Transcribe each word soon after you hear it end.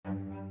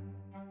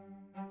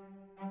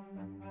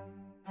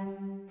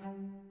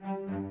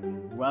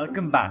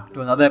Welcome back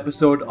to another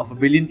episode of A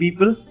Billion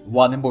People,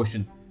 One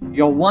Emotion,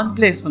 your one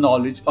place for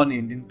knowledge on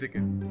Indian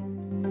cricket.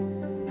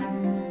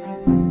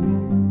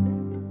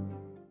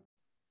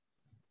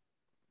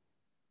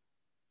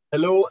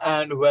 Hello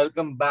and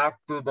welcome back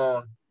to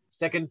the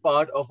second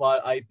part of our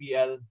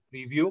IPL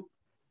preview.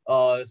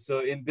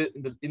 In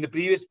the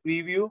previous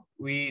preview,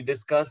 we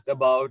discussed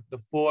about the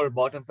four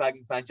bottom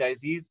flagging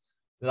franchisees: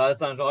 the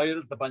Rajasthan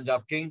Royals, the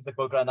Punjab Kings, the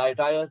Kolkata Knight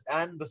Riders,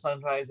 and the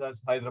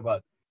Sunrisers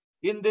Hyderabad.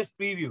 In this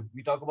preview,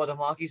 we talk about the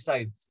marquee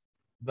sides,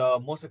 the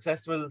most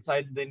successful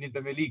side in the Indian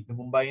Premier League, the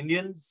Mumbai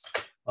Indians,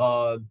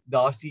 the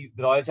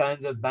Royal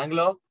Challengers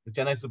Bangalore, the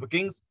Chennai Super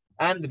Kings,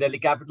 and the Delhi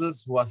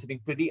Capitals, who are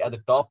sitting pretty at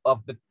the top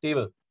of the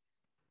table.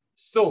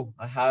 So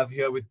I have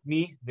here with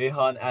me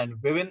Rehan and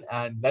Vivin,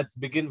 and let's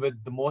begin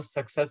with the most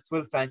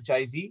successful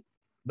franchisee,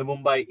 the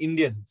Mumbai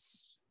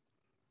Indians.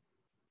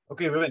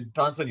 Okay, Vivin,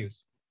 transfer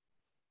news.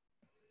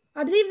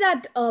 I believe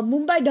that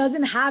Mumbai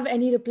doesn't have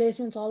any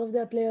replacements. All of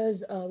their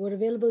players were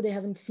available. They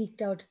haven't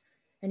seeked out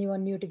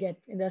anyone new to get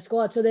in their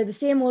squad. So they're the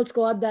same old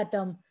squad that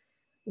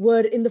were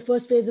in the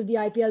first phase of the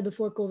IPL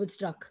before COVID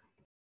struck.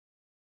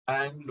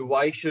 And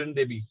why shouldn't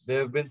they be?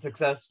 They've been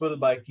successful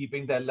by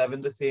keeping the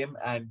 11 the same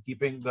and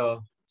keeping the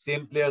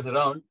same players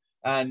around.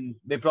 And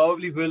they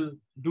probably will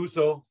do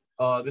so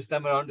this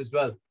time around as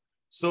well.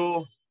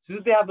 So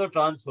since they have no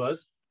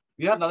transfers,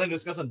 we have nothing to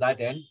discuss on that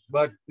end.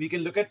 But we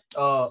can look at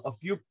a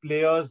few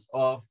players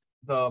of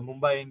the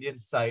Mumbai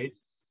Indians side.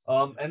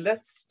 And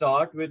let's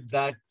start with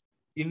that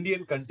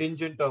Indian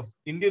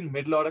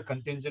middle order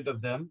contingent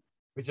of them,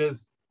 which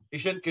is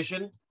Ishan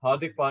Kishan,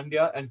 Hardik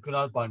Pandya, and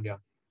Krunal Pandya.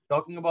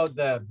 Talking about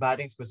their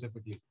batting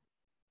specifically.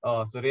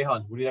 So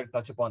Rehan, would you like to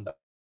touch upon that?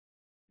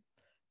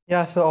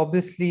 Yeah, so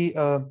obviously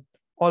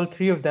all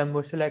three of them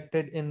were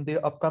selected in the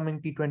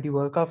upcoming T20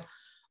 World Cup.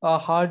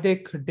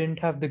 Hardik didn't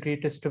have the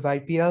greatest of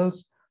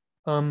IPLs.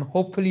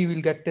 Hopefully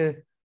we'll get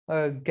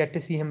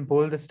to see him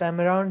bowl this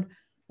time around,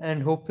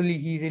 and hopefully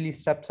he really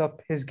steps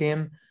up his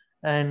game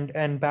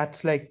and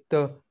bats like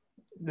the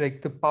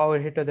power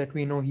hitter that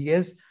we know he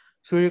is.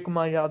 Surya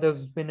Kumar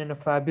Yadav's been in a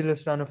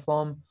fabulous run of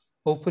form.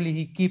 Hopefully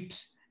he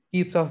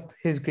keeps up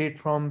his great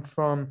form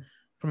from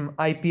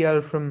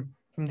IPL, from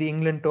the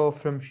England tour,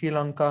 from Sri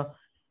Lanka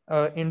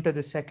into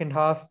the second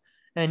half.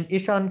 And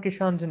Ishan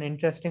Kishan's an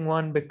interesting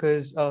one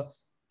because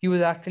he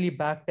was actually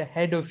backed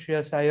ahead of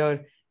Shreyas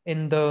Iyer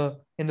in the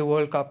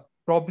World Cup,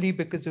 probably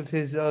because of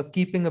his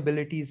keeping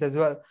abilities as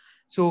well.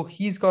 So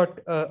he's got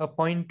a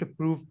point to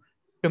prove,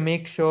 to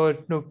make sure,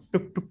 to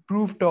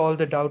prove to all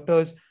the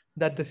doubters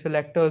that the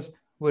selectors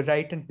were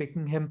right in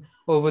picking him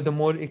over the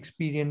more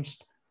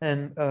experienced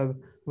and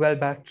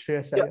well-backed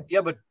Shreyas Iyer.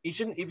 Yeah, but if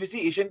you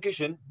see Ishan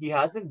Kishan, he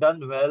hasn't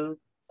done well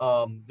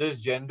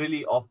just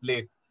generally off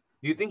late.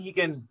 Do you think he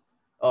can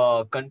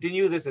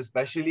continue this,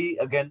 especially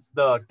against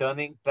the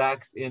turning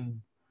tracks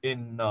in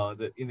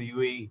the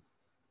UAE?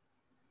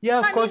 Yeah,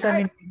 of course. I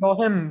mean,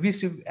 we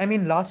saw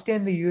him. Last year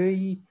in the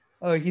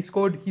UAE, he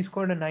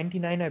scored a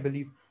 99, I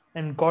believe,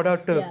 and got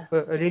out a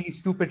really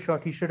stupid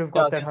shot. He should have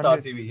got that 100.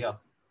 RCB,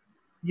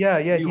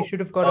 Yeah. He should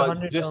have got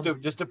 100. Just to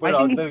put I it think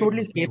out he's there,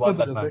 totally we won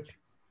that capable of match. it.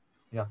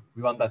 Yeah,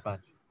 we won that match.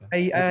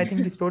 Yeah. I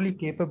think he's totally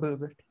capable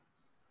of it.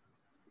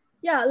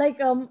 Yeah,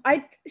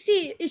 I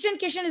see Ishan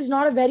Kishan is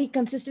not a very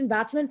consistent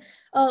batsman.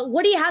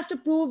 What he has to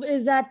prove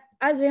is that,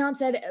 as Rehan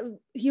said,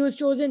 he was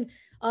chosen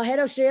ahead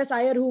of Shreyas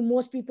Iyer, who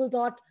most people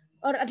thought,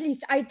 or at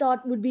least I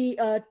thought, would be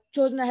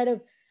chosen ahead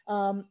of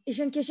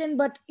Ishan Kishan.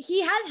 But he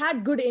has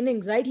had good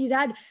innings, right? He's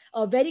had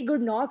very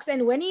good knocks,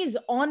 and when he's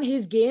on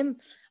his game,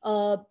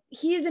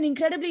 he is an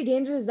incredibly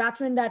dangerous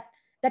batsman that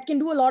can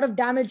do a lot of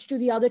damage to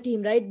the other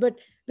team, right? But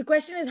the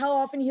question is how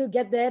often he'll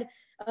get there.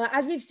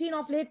 As we've seen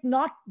off late,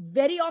 not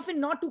very often,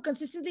 not too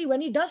consistently.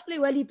 When he does play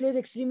well, he plays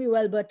extremely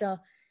well. But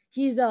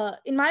he's,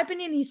 in my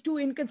opinion, he's too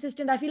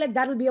inconsistent. I feel like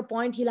that'll be a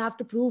point he'll have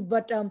to prove.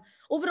 But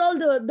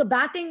overall, the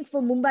batting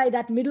for Mumbai,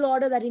 that middle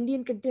order, that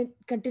Indian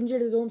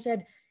contingent, as Om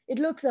said, it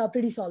looks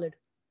pretty solid.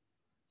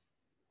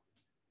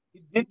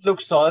 It did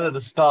look solid at the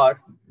start,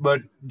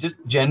 but just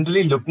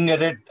generally looking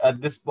at it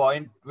at this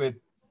point with,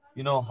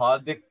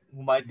 Hardik,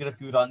 who might get a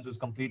few runs, who's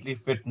completely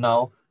fit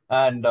now,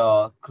 and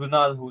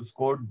Krunal, who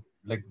scored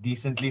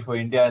decently for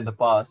India in the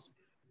past.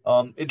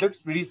 It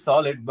looks pretty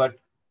solid, but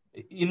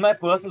in my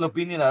personal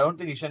opinion, I don't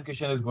think Ishan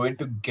Kishan is going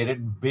to get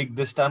it big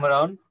this time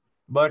around.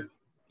 But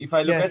if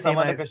I look at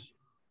someone like a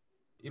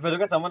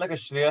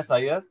Shreyas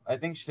Iyer, I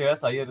think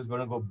Shreyas Iyer is going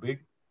to go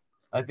big.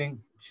 I think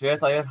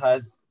Shreyas Iyer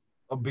has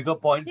a bigger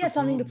point to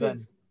prove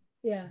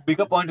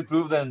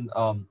than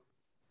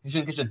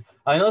Ishan Kishan.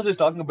 I know this is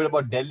talking a bit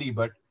about Delhi,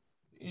 but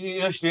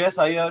Shreyas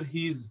Iyer,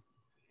 he's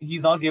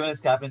not given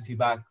his captaincy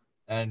back,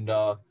 and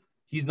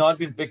he's not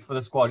been picked for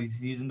the squad.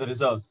 He's in the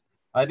reserves.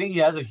 I think he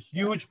has a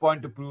huge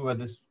point to prove at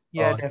this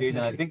stage,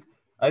 and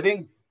I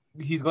think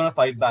he's going to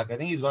fight back. I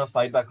think he's going to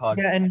fight back hard.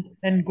 Yeah,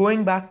 and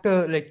going back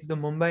to the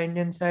Mumbai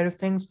Indians side of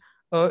things,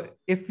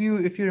 if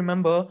you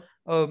remember,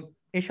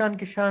 Ishan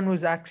Kishan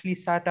was actually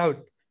sat out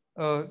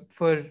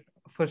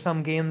for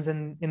some games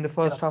in the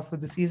first half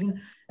of the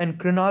season, and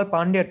Krunal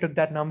Pandya took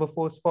that number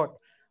 4 spot.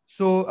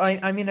 So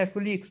I mean, I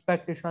fully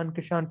expect Ishan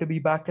Kishan to be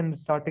back in the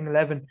starting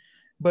 11,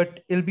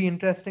 but it'll be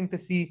interesting to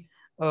see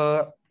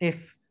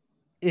if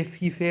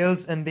he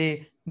fails and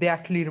they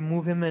actually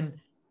remove him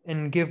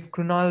and give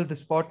Krunal the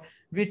spot,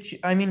 which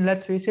I mean,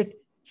 let's face it,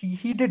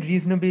 he did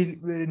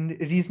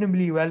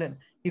reasonably well, and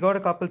he got a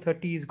couple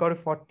 30s, got a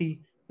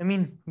 40. I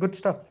mean, good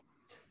stuff.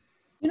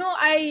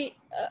 I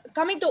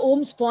coming to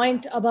Om's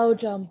point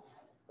about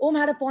Om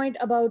had a point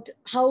about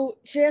how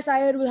Shreyas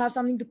Iyer will have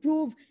something to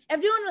prove.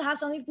 Everyone will have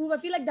something to prove. I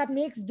feel like that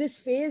makes this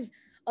phase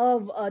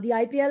of the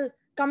IPL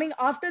coming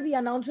after the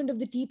announcement of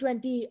the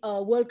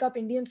T20 World Cup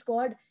Indian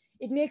squad.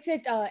 It makes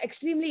it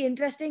extremely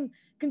interesting,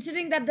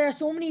 considering that there are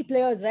so many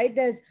players. Right?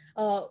 There's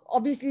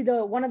obviously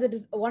the one of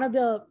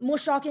the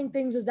most shocking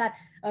things is that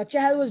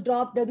Chahal was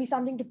dropped. There'll be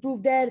something to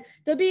prove there.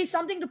 There'll be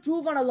something to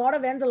prove on a lot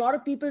of ends. A lot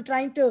of people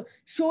trying to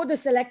show the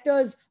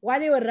selectors why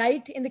they were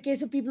right in the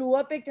case of people who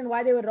were picked and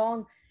why they were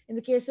wrong in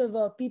the case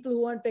of people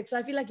who weren't picked. So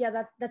I feel like,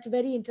 yeah, that's a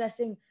very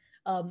interesting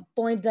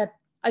point that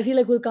I feel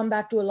like we'll come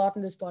back to a lot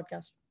in this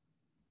podcast.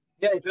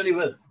 Yeah, it really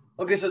will.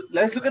 Okay, so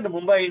let's look at the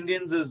Mumbai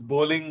Indians'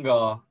 bowling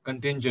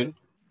contingent.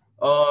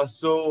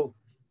 So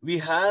we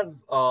have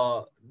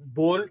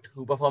Bolt,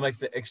 who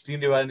performs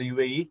extremely well in the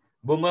UAE,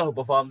 Bumrah, who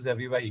performs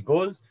everywhere he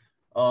goes.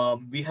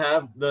 We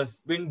have the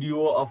spin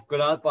duo of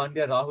Kunal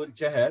Pandya, Rahul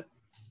Chahar,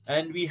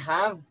 and we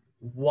have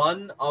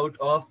one out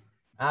of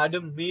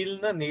Adam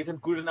Milner, Nathan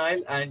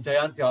Coulter-Nile, and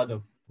Jayant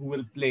Yadav, who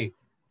will play.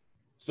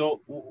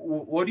 So,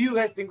 what do you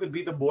guys think will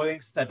be the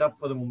bowling setup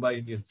for the Mumbai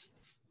Indians?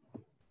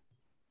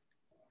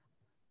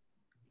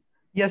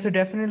 Yeah, so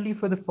definitely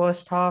for the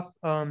first half,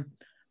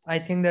 I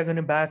think they're going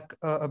to back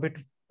a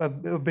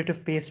bit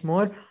of pace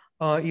more,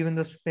 even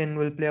though spin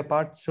will play a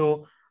part.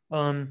 So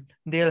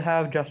they'll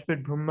have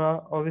Jasprit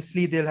Bumrah.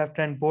 Obviously, they'll have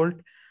Trent Bolt,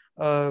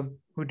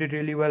 who did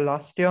really well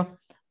last year.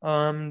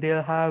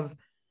 They'll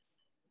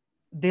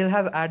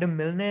have Adam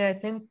Milne. I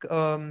think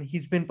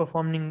he's been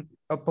performing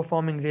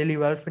really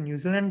well for New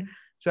Zealand.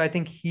 So I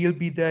think he'll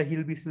be there.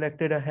 He'll be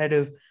selected ahead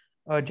of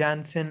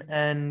Jansen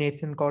and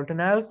Nathan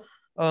Coulter-Nile.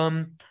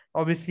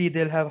 Obviously,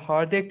 they'll have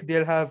Hardik.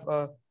 They'll have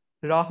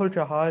Rahul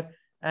Chahar,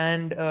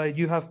 and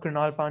you have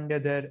Krunal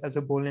Pandya there as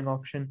a bowling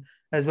option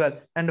as well.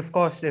 And of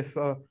course, if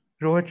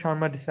Rohit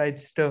Sharma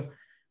decides to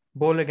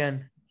bowl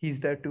again, he's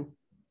there too.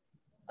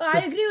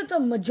 I agree with the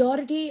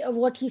majority of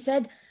what he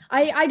said.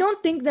 I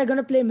don't think they're going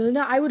to play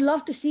Milner. I would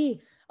love to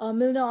see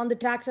Milner on the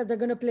tracks that they're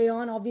going to play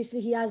on.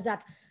 Obviously, he has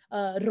that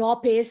raw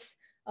pace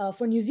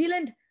for New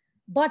Zealand.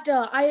 But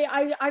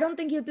I don't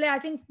think he'll play. I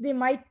think they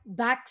might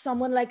back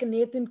someone like a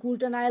Nathan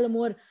Coulter-Nile, a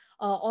more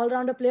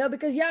all-rounder player,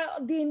 because, yeah,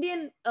 the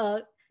Indian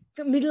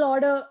middle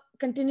order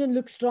contingent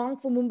looks strong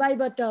for Mumbai,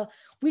 but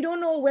we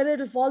don't know whether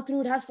it'll fall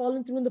through. It has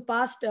fallen through in the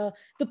past.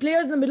 The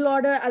players in the middle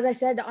order, as I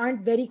said,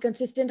 aren't very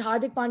consistent.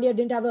 Hardik Pandya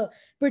didn't have a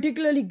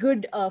particularly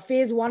good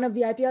phase one of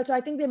the IPL, so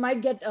I think they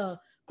might get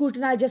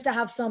Coulter-Nile just to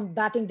have some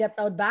batting depth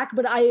out back.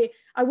 But I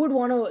would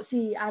want to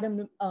see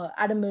Adam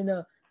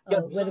Milner.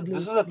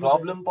 This is a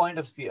problem point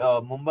of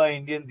Mumbai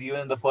Indians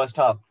even in the first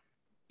half.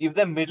 If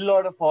the middle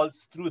order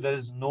falls through, there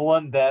is no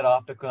one there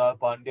after Kunal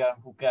Pandya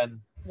who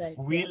can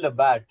wield a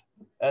bat.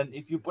 And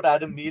if you put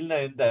Adam Milner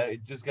in there,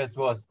 it just gets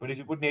worse. But if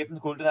you put Nathan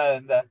Coulter-Nile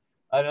in there,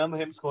 I remember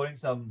him scoring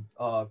some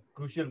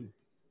crucial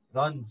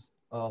runs.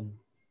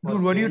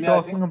 Dude, what are you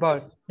talking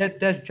about? That's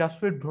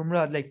Jasprit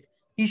Bumrah. Like,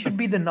 he should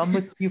be the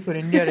number 3 for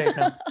India right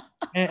now.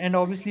 And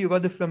obviously, you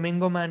got the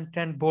Flamingo man,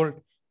 Trent Bolt.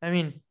 I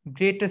mean,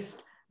 greatest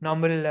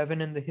number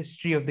 11 in the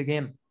history of the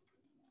game.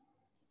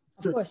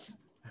 Of course.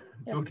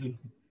 Yeah. Totally.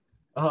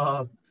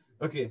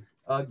 Okay.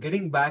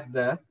 Getting back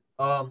there,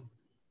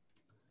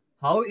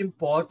 how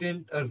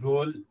important a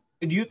role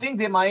do you think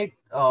they might?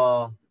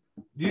 Do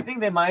you think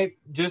they might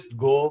just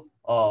go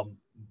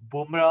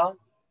Bumrah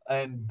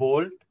and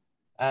Bolt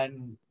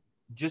and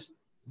just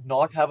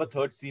not have a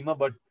third seamer,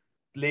 but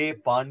play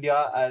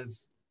Pandya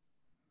as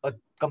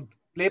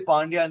play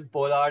Pandya and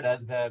Pollard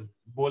as their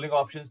bowling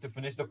options to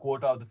finish the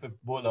quota of the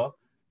fifth bowler,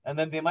 and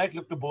then they might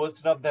look to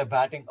bolster up their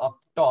batting up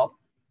top.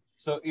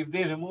 So if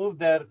they remove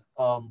their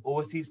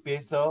overseas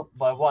pacer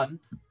by one,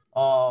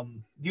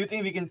 do you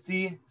think we can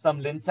see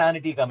some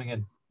Linsanity coming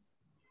in?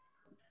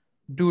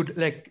 Dude,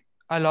 like,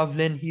 I love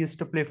Lin. He used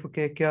to play for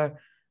KKR.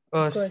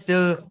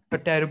 Still a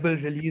terrible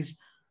release.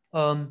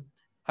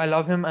 I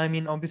love him. I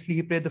mean, obviously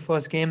he played the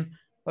first game.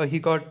 He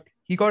got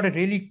a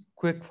really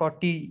quick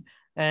 40,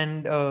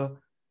 and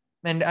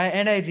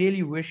I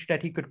really wish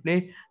that he could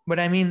play. But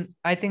I mean,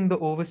 I think the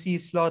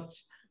overseas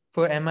slots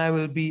for MI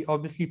will be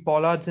obviously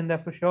Pollard's in there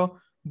for sure,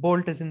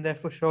 Bolt is in there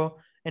for sure,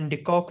 and De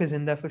Kock is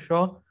in there for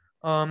sure.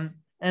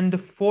 And the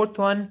fourth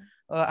one,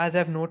 as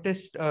I've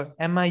noticed,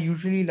 MI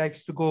usually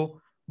likes to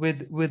go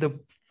with a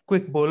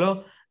quick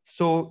bowler.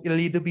 So it'll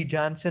either be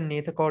Jansen,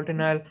 Nathan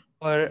Coulter-Nile,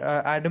 or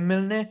Adam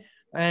Milne,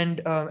 and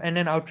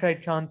an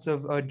outright chance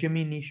of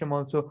Jimmy Neesham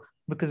also,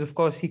 because of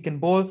course he can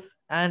bowl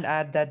and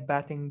add that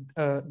batting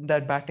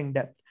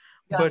depth.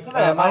 Yeah, but so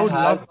I would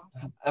love.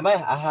 MI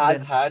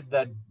has had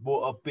that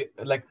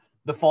like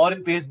the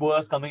foreign pace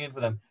bowlers coming in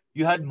for them.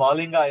 You had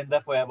Malinga in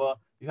there forever.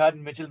 You had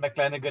Mitchell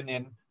McClenaghan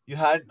in. you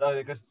had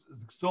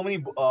so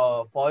many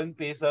foreign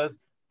pacers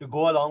to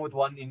go along with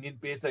one Indian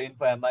pacer in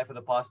for MI for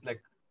the past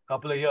like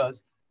couple of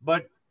years.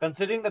 But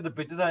considering that the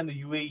pitches are in the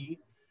UAE,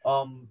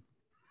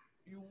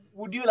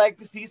 would you like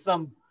to see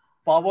some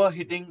power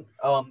hitting,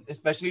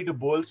 especially to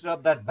bolster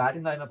up that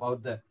batting lineup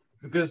out there?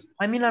 Because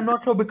I mean, I'm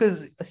not sure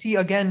because see,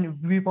 again,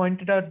 we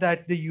pointed out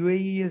that the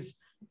UAE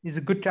is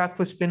a good track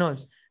for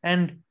spinners,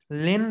 and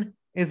Lin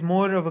is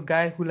more of a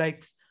guy who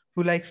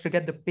likes to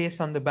get the pace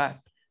on the bat.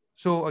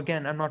 So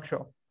again, I'm not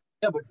sure.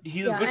 yeah, but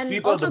he's a Yeah, good and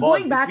sweeper of the also ball.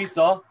 going If we back,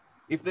 saw,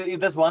 if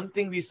there's one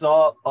thing we saw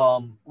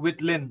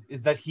with Lin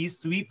is that he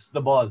sweeps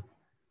the ball.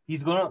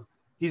 He's gonna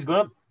he's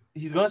gonna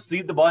he's gonna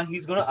sweep the ball. And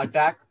he's gonna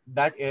attack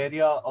that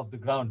area of the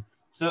ground.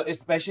 So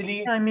especially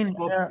I mean,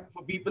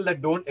 for people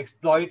that don't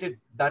exploit it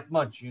that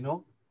much, yeah,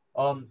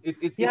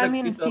 I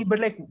mean, it's a see,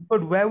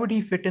 but where would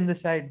he fit in the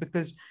side?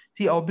 Because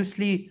see,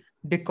 obviously,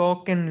 De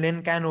Kock and Lin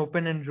can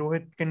open, and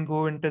Rohit can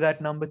go into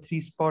that number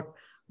three spot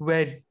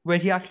where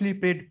he actually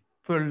played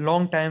for a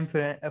long time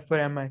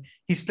for MI.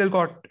 He still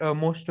got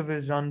most of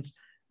his runs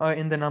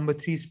in the number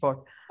three spot.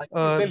 I think you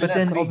play Lin But at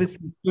then three.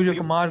 obviously Surya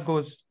You Kumar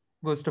goes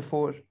to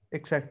four,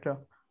 etc.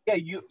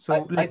 yeah So I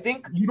like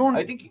think you don't.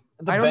 I think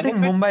the I don't think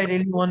benefit. Mumbai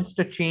really wants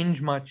to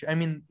change much. I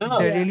mean, No.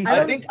 they're yeah, really I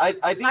don't, I think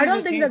I if you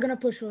don't think see they're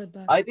gonna push Rohit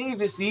back. I think if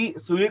you see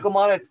Surya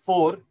Kumar at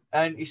 4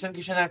 and Ishan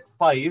Kishan at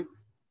 5,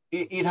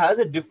 it has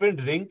a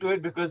different ring to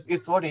it because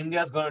it's what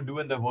India is going to do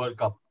in the World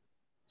Cup.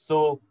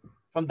 So,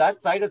 from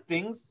that side of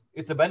things,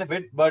 it's a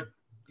benefit. But,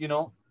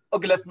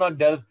 okay, let's not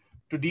delve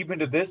too deep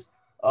into this.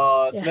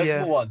 So, Yeah, let's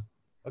yeah. move on.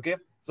 Okay.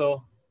 So,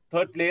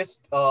 third place,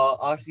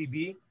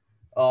 RCB.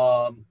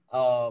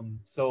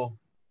 So,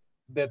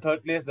 they're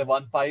third place. They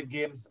won 5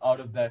 games out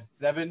of their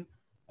 7,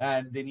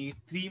 and they need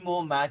 3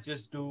 more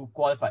matches to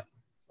qualify.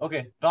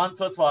 Okay,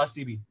 transfers for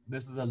RCB.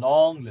 This is a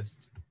long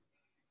list.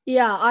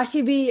 yeah.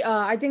 RCB.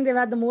 I think they've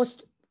had the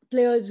most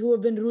players who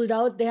have been ruled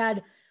out. They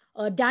had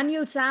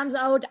Daniel Sams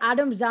out,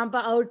 Adam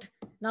Zampa out,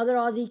 another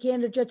Aussie,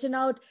 Kane Richardson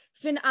out,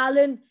 Finn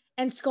Allen,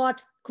 and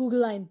Scott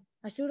Kugelheim.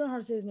 I still don't know how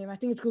to say his name. I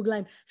think it's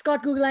Kugelheim.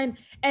 Scott Kugelheim.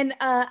 And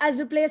as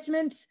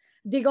replacements,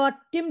 they got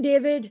Tim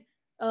David,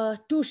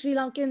 two Sri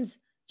Lankans,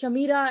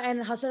 Chamira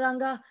and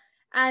Hasaranga,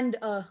 and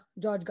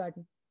George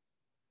Garden.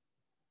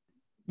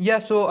 Yeah,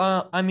 so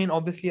I mean,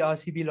 obviously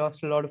RCB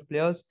lost a lot of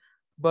players,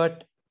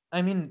 but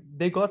I mean,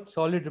 they got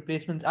solid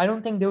replacements. I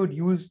don't think they would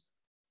use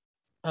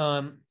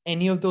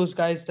any of those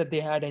guys that they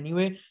had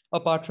anyway,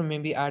 apart from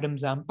maybe Adam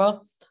Zampa.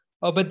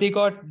 But they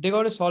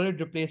got a solid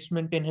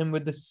replacement in him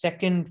with the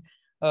second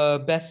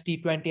best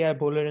T20I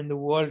bowler in the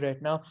world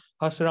right now,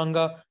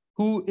 Hasaranga,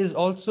 who is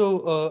also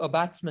a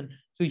batsman,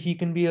 so he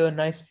can be a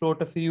nice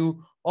floater for you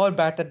or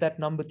bat at that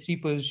number three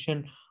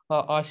position.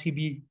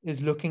 RCB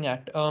is looking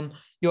at.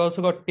 You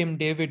also got Tim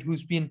David,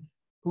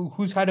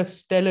 who's had a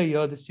stellar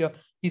year this year.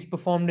 He's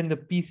performed in the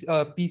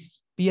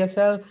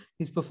PSL.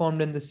 He's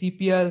performed in the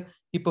CPL.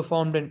 He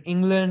performed in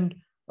England.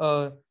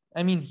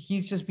 I mean,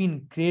 he's just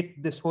been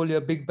great this whole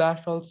year. Big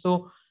Bash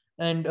also,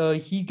 and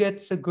he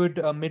gets a good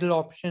middle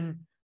option.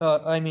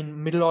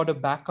 Middle order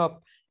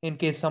backup in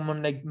case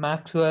someone like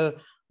Maxwell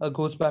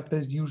goes back to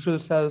his usual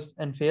self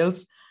and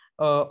fails,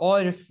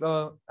 or if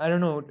I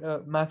don't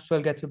know,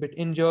 Maxwell gets a bit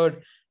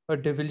injured or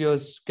De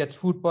Villiers gets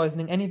food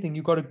poisoning. Anything,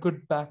 you got a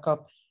good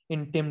backup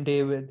in Tim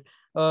David.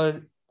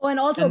 Oh, and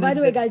also, And by then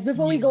the way, the- guys,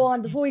 before we go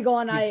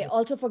on, yeah. I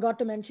also forgot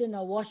to mention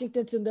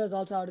Washington Sundar is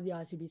also out of the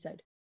RCB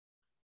side.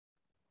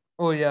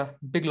 Oh yeah,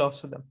 big loss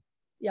for them.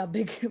 Yeah,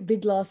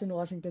 big loss in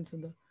Washington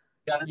Sundar.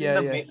 Yeah,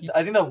 I think Yeah.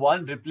 I think the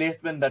one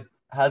replacement that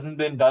hasn't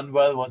been done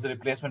well was the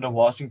replacement of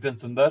Washington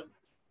Sundar.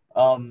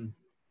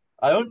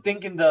 I don't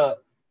think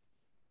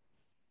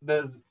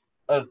there's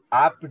an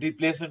apt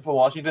replacement for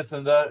Washington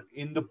Sundar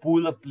in the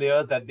pool of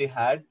players that they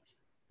had.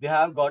 They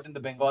have gotten the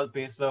Bengal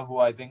pacer, who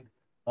I think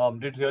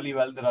did really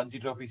well in the Ranji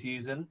Trophy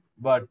season,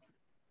 but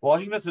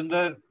Washington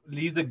Sundar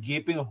leaves a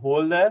gaping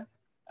hole there,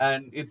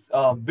 and it's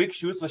big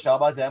shoes for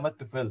Shahbaz Ahmed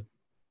to fill.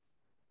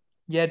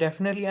 Yeah,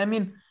 definitely. I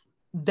mean,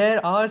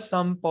 there are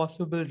some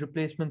possible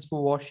replacements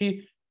for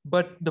Washi,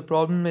 but the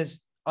problem is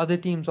other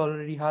teams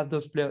already have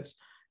those players,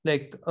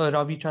 like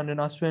Ravi Chandran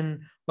Ashwin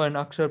or an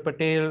Akshar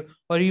Patel,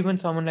 or even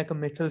someone like a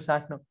Mitchell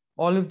Satnam.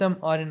 All of them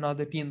are in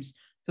other teams.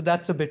 So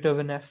that's a bit of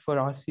an F for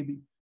RCB.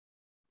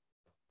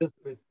 Just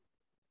a bit.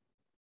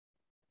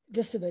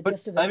 Just a bit. But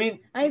I mean,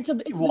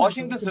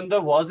 Washington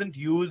Sundar wasn't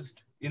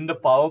used in the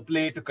power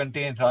play to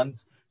contain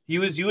runs. He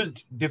was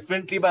used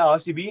differently by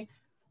RCB,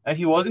 and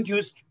he wasn't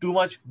used too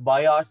much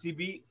by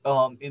RCB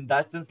in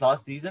that sense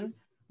last season.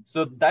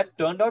 So that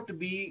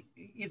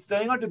it's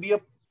turning out to be a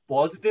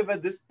positive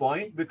at this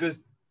point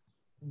because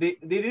they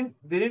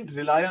didn't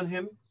rely on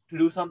him to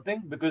do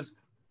something because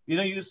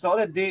you saw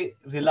that they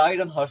relied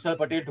on Harshal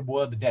Patel to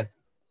bowl at the death.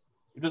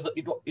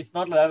 It's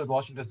not like that with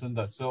Washington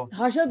Sundar. So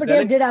Harshal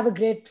Patel did have a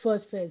great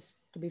first phase,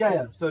 to be fair.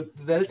 yeah. So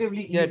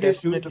relatively Yeah, easier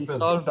shoes to definitely fill.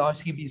 solved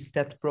RCB's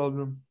death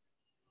problem.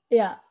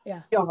 Yeah.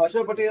 Yeah,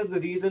 Harshal Patel is the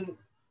reason.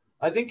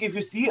 I think if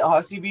you see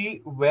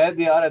RCB where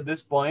they are at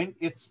this point,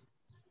 it's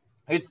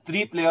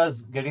 3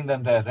 players getting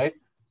them there, right?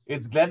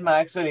 It's Glenn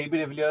Maxwell, AB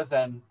de Villiers,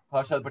 and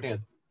Harshal Patel.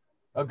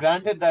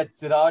 Granted that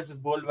Siraj has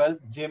bowled well,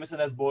 Jameson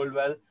has bowled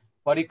well,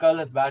 Padikkal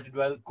has batted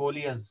well,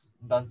 Kohli has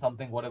done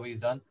something, whatever he's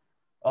done.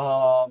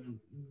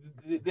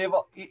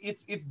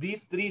 It's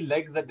these three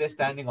legs that they're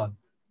standing on.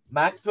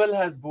 Maxwell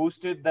has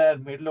boosted their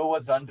middle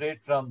overs run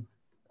rate from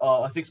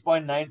a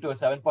 6.9 to a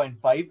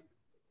 7.5.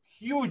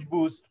 Huge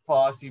boost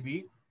for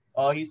RCB.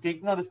 He's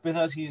taking out the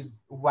spinners. He's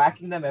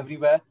whacking them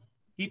everywhere.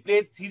 He's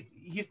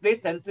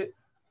played sensitive.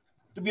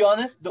 To be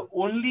honest, the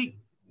only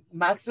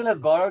Maxwell has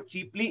got out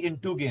cheaply in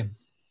 2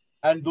 games,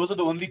 and those are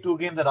the only 2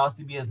 games that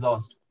RCB has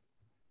lost.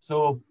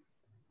 So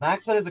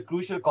Maxwell is a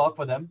crucial cog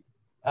for them,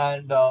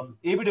 and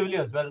AB de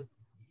Villiers, well,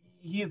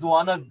 he's the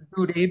one as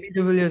Dude, AB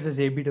de Villiers is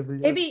AB de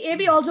Villiers.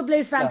 AB also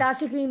played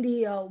fantastically in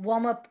the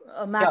warm-up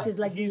matches,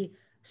 like the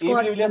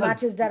squad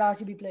matches that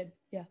RCB played.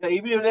 Yeah,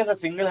 AB de Villiers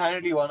has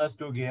single-handedly won us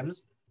 2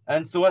 games,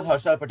 and so has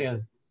Harshal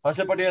Patel.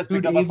 Harshal Patel has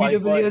picked up a AB de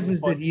 5 Villiers is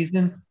the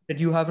reason that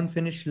you haven't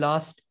finished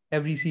last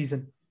every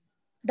season.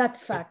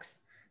 That's facts.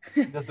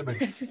 Just a bit.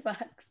 That's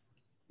facts.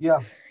 Yeah.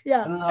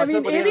 Yeah. I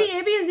mean, Patel,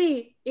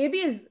 AB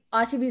is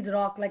RCB's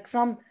rock. Like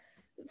for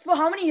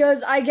how many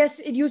years? I guess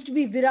it used to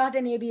be Virat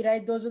and AB,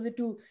 right? Those are the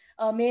two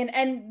main.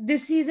 And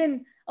this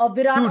season,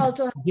 Virat Dude,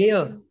 also.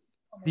 Gale,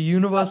 the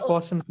universe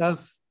boss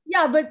himself.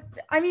 Yeah, but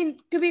I mean,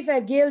 to be fair,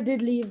 Gale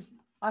did leave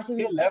RCB.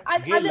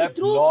 Gale left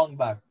long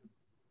back.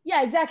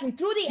 Yeah, exactly.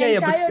 Through the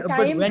entire time.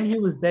 But when he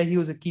was there, he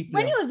was a key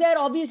player. When he was there,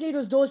 obviously, it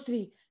was those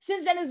three.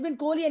 Since then, it's been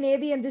Kohli and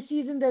AB, and this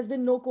season, there's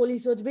been no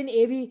Kohli. So it's been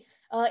AB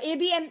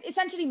and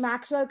essentially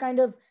Maxwell kind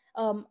of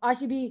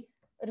RCB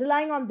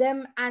relying on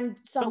them and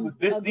some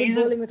this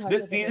bowling with Harshal.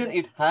 This season,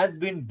 it has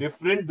been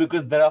different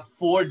because there are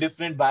 4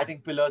 different batting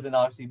pillars in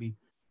RCB.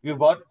 There's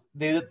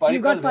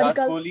Padikkal, Virat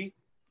Kohli,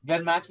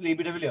 Glenn Maxwell,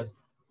 AB de Villiers.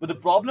 But the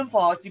problem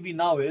for RCB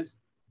now is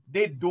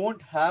they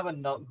don't have a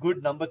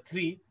good number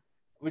 3,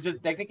 which is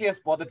technically a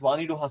spot that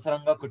Wanedu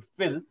Hasaranga could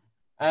fill,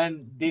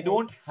 and they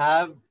don't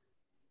have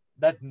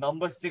that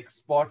number 6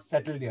 spot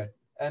settled yet.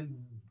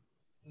 And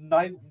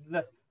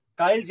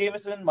Kyle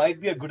Jamieson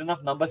might be a good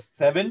enough number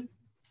 7,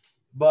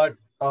 but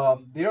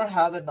they don't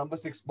have that number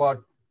 6 spot,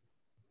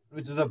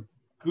 which is a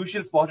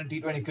crucial spot in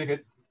T20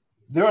 cricket.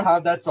 They don't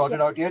have that sorted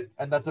out yet,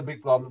 and that's a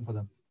big problem for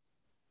them.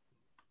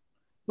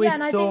 Wait,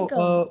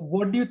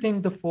 what do you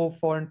think the 4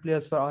 foreign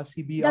players for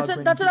RCB are?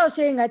 That's what I was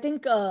saying. I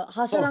think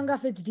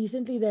Hasaranga fits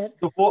decently there.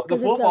 The 4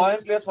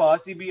 foreign players for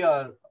RCB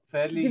are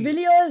fairly De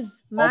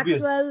Villiers,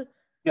 obvious. Maxwell.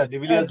 Yeah, De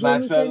Villiers,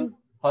 Maxwell,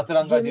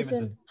 Hasaranga,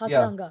 Jameson.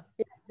 Hasaranga.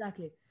 Yeah,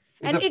 exactly.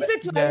 And it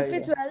fits well. It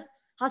fits well.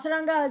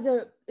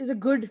 Hasaranga is a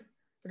good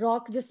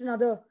rock. Just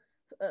another.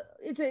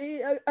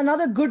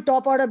 Another good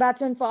top order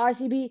batsman for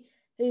RCB.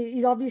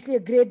 He's obviously a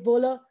great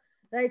bowler,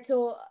 right?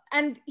 So,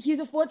 and he's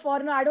a 4th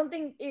foreigner. I don't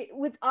think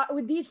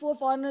with these 4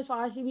 foreigners for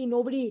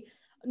RCB,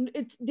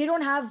 they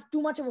don't have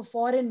too much of a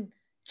foreign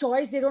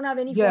choice. They don't have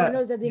any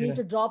foreigners that they need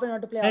to drop in order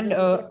to play. And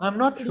I'm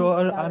not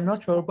sure. I'm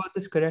not sure about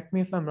this. Correct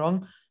me if I'm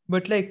wrong.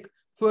 But like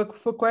for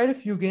quite a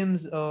few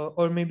games,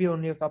 or maybe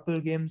only a couple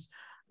of games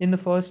in the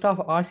first half,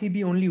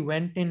 RCB only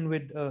went in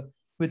with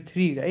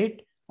 3,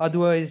 right?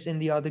 Otherwise, in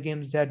the other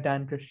games, they had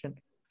Dan Christian.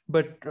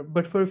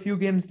 But for a few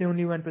games, they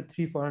only went with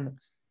 3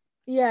 foreigners.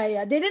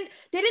 Yeah. They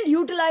didn't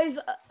utilize.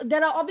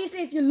 There are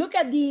obviously, if you look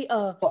at the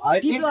I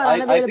think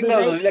there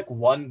was only like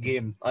 1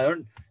 game.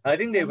 I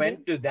think they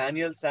went to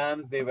Daniel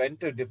Sams. They went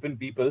to different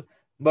people.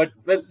 But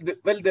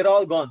well, they're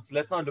all gone. So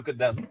let's not look at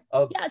them.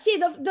 See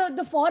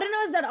the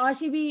foreigners that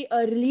RCB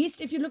released.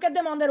 If you look at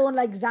them on their own,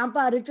 like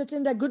Zampa,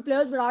 Richardson, they're good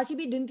players, but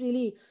RCB didn't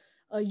really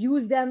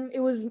use them. It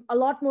was a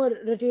lot more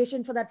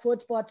rotation for that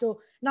 4th spot. So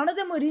none of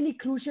them were really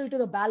crucial to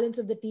the balance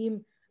of the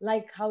team,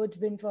 like how it's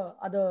been for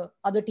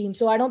other teams.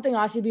 So I don't think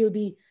RCB will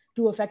be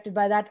too affected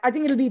by that. I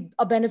think it'll be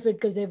a benefit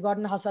because they've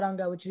gotten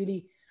Hasaranga, which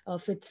really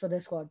fits for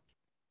their squad.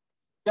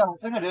 Yeah,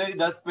 Hasaranga really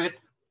does fit.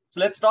 So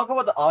let's talk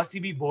about the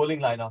RCB bowling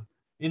lineup.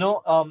 You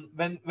know,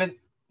 when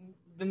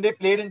they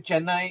played in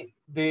Chennai,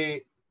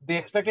 they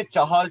expected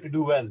Chahal to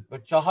do well,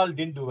 but Chahal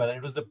didn't do well. And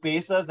it was the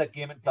Pacers that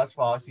came in clutch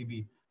for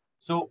RCB.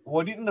 So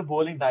what do you think the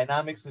bowling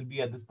dynamics will be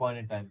at this point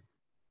in time?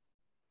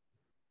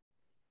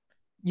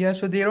 Yeah,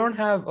 so they don't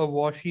have a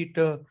Washi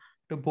to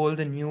bowl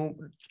the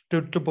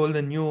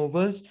new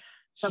overs.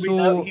 So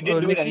he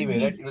didn't do it anyway,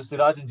 right? It was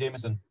Siraj and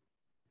Jameson.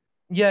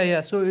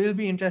 Yeah. So it'll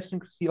be interesting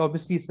to see.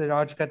 Obviously,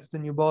 Siraj gets the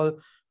new ball,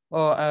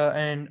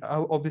 and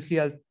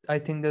obviously, I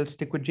think they'll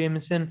stick with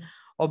Jameson.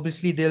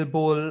 Obviously, they'll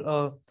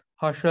bowl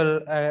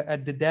Harshal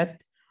at the death.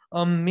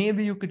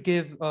 Maybe you could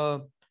give.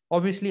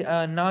 Obviously,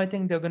 now I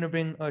think they're going to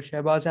bring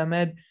Shehbaz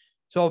Ahmed.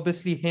 So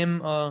obviously,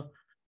 him,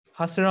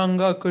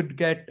 Hasaranga could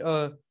get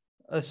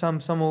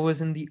some overs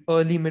in the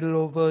early middle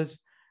overs,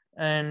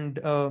 and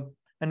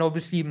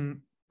obviously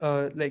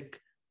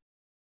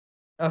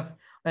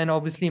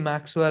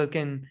Maxwell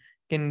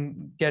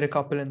can get a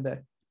couple in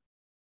there.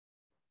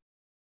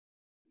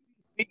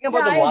 Speaking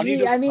about the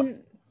Wanedu, I mean,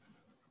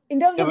 in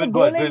terms of the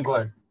bowling, go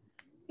ahead.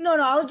 No,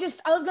 I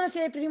was going to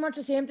say pretty much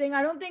the same thing.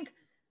 I don't think,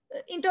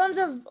 in terms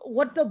of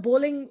what the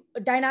bowling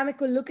dynamic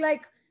will look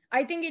like,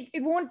 I think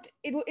it won't,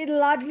 it'll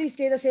largely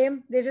stay the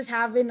same. They just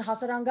have in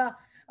Hasaranga.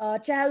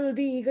 Chahal will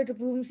be eager to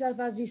prove himself,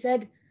 as we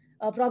said.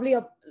 Probably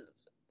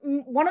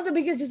one of the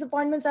biggest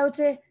disappointments, I would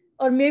say,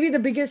 or maybe the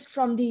biggest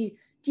from the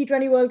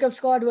T20 World Cup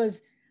squad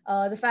was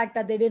the fact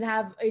that they didn't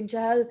have in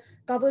Chahal.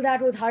 Couple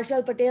that with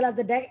Harshal Patel at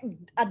the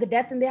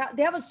depth, and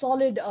they have a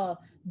solid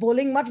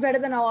bowling, much better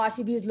than how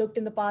RCB has looked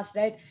in the past,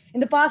 right?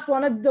 In the past,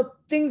 one of the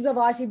things of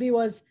RCB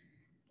was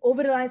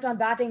over reliance on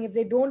batting. If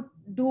they don't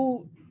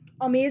do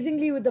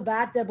amazingly with the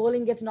bat, their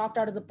bowling gets knocked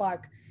out of the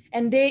park.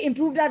 And they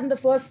improved that in the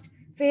first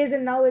phase,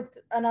 and now with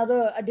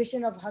another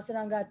addition of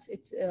Hasaranga,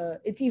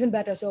 it's even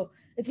better. So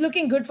it's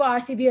looking good for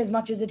RCB as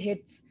much as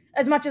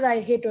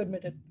I hate to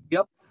admit it.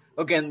 Yep.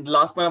 Okay, and the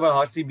last point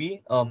about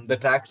RCB, the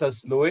tracks are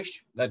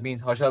slowish. That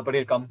means Harshal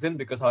Patel comes in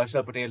because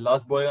Harshal Patel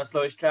loves bowling on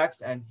slowish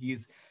tracks, and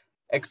he's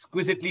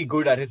exquisitely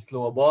good at his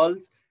slower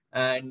balls.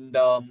 And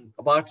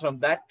apart from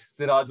that,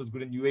 Siraj was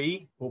good in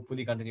UAE.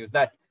 Hopefully, continues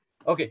that.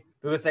 Okay,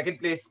 to the second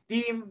place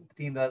team, the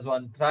team that has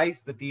won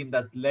thrice, the team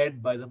that's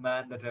led by the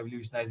man that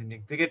revolutionized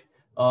Indian cricket,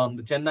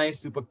 the Chennai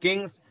Super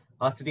Kings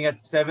are sitting at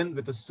 7th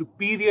with a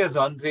superior net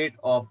run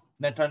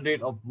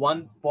rate of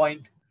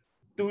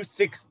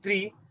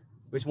 1.263,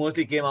 which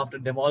mostly came after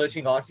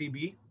demolishing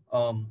RCB.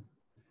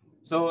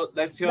 So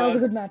let's hear. That was a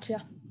good match,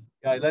 yeah.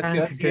 Yeah, let's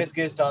hear And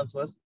CSK's stance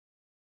first.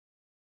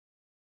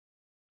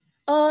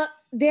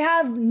 They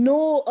have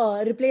no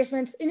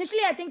replacements.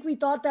 Initially, I think we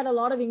thought that a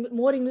lot of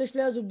more English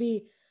players would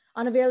be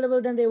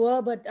unavailable than they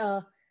were, but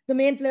the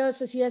main players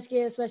for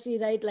CSK, especially,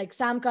 right, like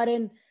Sam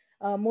Curran,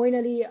 Moeen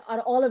Ali,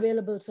 are all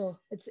available. So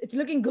it's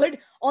looking good.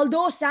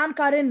 Although Sam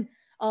Curran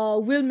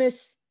will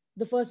miss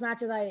the first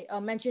match, as I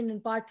mentioned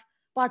in part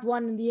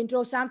one in the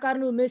intro. Sam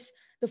Curran will miss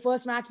the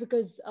first match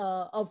because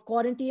of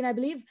quarantine, I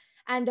believe.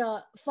 And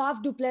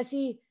Faf du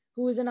Plessis,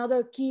 who is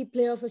another key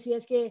player for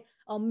CSK,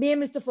 may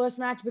miss the first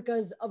match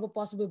because of a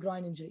possible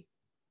groin injury.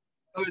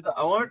 Okay, so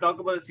I want to talk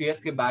about the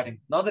CSK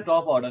batting, not the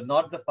top order,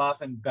 not the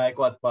Faf and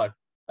Gaikwad part.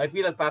 I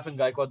feel like Faf and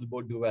Gaikwad will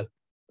both do well.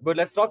 But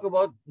let's talk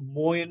about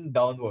Moeen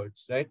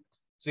downwards, right?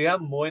 So you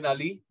have Moeen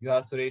Ali, you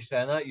have Suresh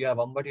Raina, you have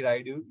Ambati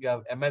Raidu, you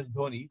have MS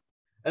Dhoni,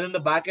 and then the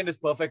back end is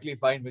perfectly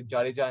fine with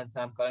Jadeja and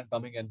Sam Curran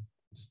coming and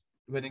just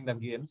winning them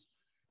games.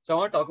 So I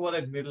want to talk about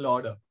that middle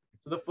order.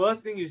 So the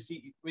first thing you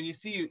see when you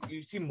see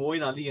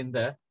Moeen Ali in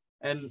there,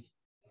 and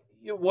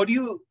what do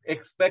you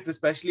expect,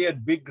 especially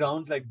at big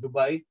grounds like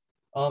Dubai?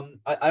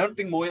 I don't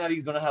think Moeen Ali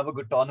is going to have a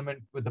good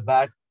tournament with the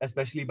bat,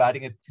 especially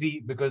batting at 3,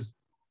 because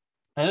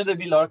I know there'll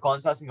be a lot of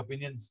contrasting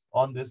opinions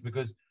on this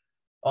because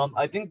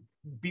I think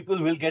people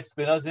will get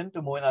spinners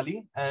into Moeen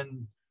Ali,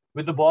 and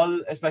with the ball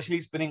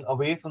especially spinning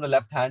away from the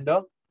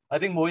left-hander, I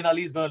think Moeen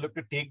Ali is going to look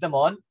to take them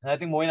on, and I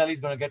think Moeen Ali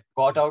is going to get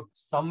caught out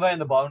somewhere in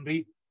the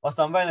boundary or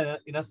somewhere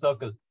in a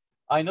circle.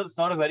 I know it's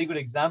not a very good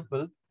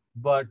example,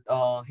 but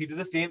he did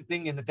the same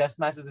thing in the Test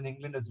matches in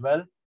England as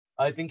well.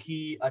 I think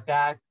he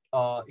attacked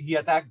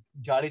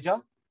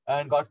Jadeja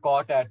and got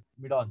caught at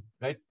mid-on,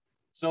 right?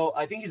 So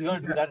I think he's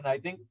going to do that, and I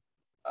think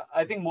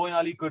Moeen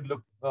Ali could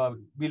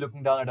be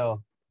looking down at a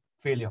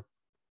failure.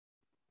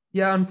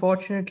 Yeah,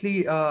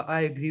 unfortunately,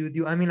 I agree with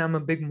you. I mean, I'm a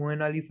big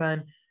Moeen Ali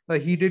fan.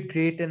 He did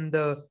great in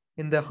the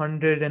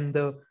 100 and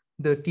the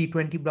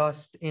T20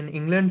 Blast in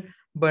England,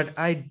 but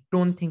I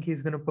don't think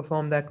he's going to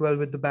perform that well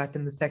with the bat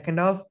in the second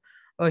half.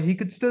 He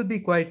could still be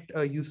quite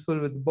useful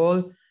with the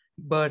ball,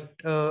 but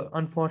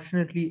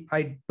unfortunately,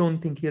 I don't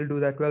think he'll do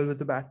that well with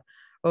the bat.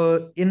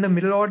 In the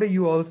middle order,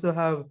 you also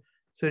have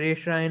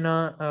Suresh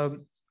Raina,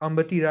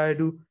 Ambati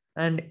Rayudu,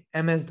 and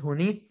MS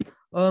Dhoni.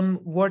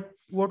 What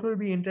will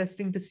be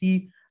interesting to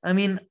see? I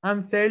mean,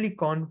 I'm fairly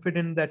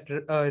confident that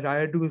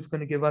Rayudu is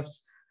going to give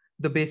us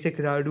the basic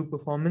Rayudu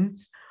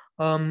performance.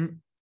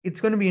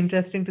 It's going to be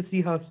interesting to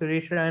see how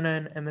Suresh Raina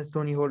and MS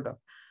Dhoni hold up.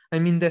 I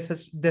mean,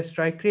 their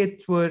strike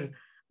rates were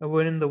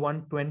in the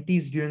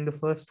 120s during the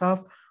first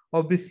half.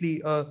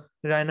 Obviously,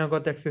 Raina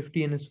got that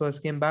 50 in his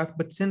first game back,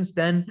 but since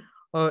then,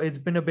 it's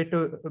been a bit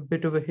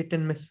of a hit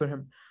and miss for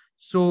him.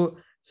 So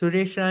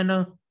Suresh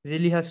Raina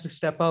really has to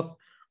step up.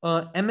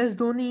 MS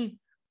Dhoni,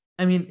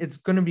 I mean, it's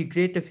going to be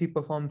great if he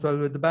performs well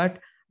with the bat,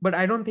 but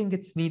I don't think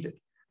it's needed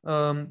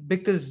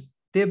because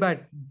they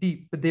bat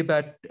deep. They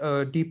bat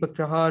Deepak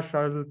Chahar,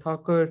 Shardul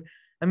Thakur.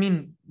 I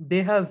mean,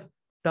 they have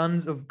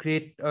tons of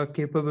great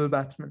capable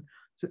batsmen.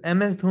 So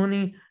MS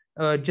Dhoni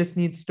just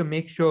needs to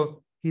make sure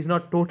he's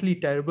not totally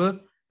terrible.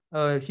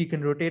 He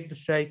can rotate the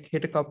strike,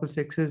 hit a couple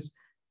sixes,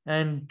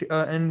 and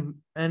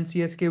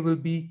CSK will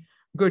be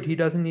good. He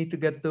doesn't need to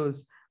get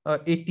those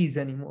 80s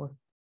anymore.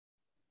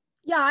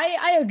 Yeah,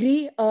 I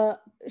agree.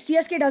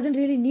 CSK doesn't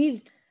really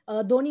need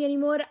Dhoni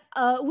anymore.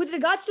 With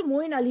regards to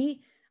Moeen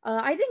Ali,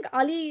 I think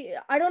Ali,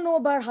 I don't know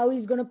about how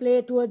he's going to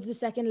play towards the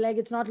second leg.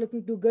 It's not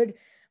looking too good.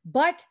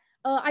 But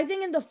I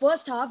think in the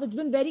first half, he's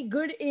been very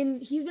good in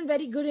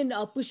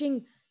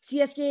pushing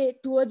CSK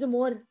towards a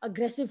more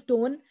aggressive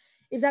tone,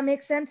 if that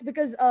makes sense.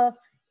 Because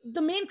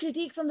the main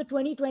critique from the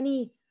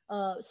 2020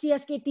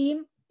 CSK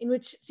team, in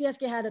which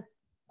CSK had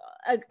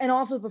an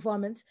awful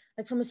performance,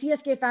 like from a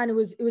CSK fan, it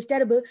was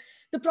terrible.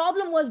 The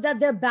problem was that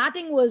their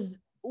batting was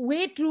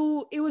way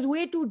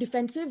too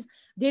defensive.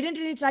 They didn't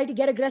really try to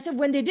get aggressive.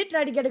 When they did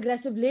try to get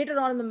aggressive later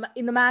on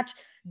in the match,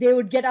 they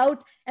would get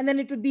out, and then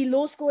it would be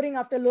low scoring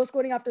after low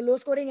scoring after low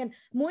scoring. And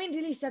Moeen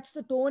really sets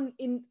the tone,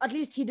 in at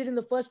least he did in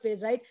the first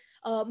phase, right?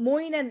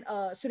 Moeen and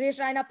Suresh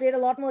Raina played a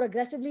lot more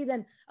aggressively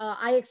than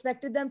I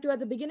expected them to at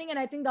the beginning, and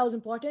I think that was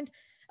important.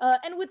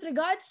 And with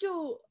regards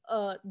to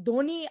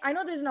Dhoni, I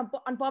know there's an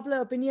unpopular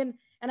opinion,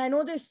 and I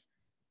know this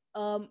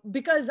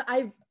because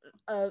I've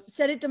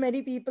said it to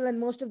many people, and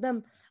most of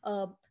them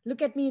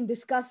look at me in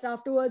disgust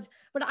afterwards.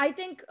 But I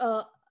think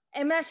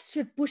MS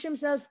should push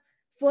himself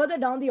further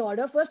down the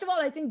order. First of all,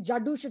 I think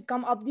Jaddu should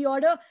come up the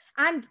order,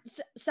 and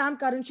Sam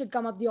Curran should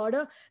come up the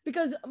order,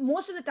 because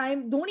most of the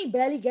time Dhoni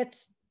barely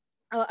gets,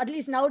 at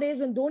least nowadays,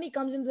 when Dhoni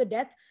comes into the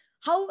death,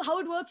 how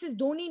it works is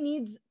Dhoni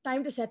needs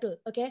time to settle.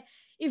 Okay,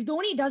 if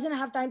Dhoni doesn't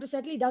have time to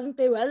settle, he doesn't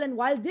play well. And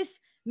while this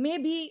may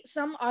be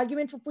some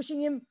argument for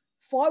pushing him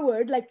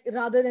forward, like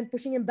rather than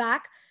pushing him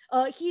back,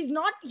 he's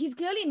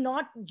clearly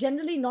not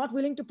generally not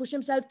willing to push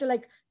himself to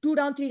like 2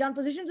 down 3 down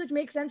positions, which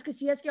makes sense because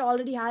CSK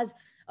already has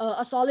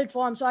a solid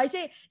form. So I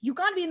say you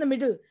can't be in the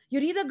middle.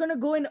 You're either going to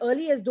go in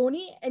early as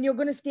Dhoni and you're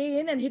going to stay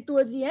in and hit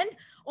towards the end,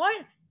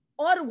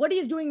 or what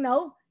he's doing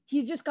now,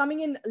 he's just coming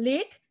in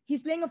late,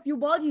 he's playing a few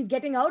balls, he's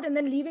getting out, and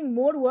then leaving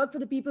more work for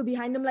the people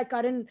behind him like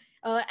Curran.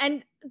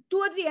 And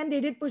towards the end they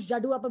did push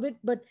Jaddu up a bit,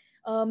 but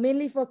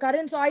mainly for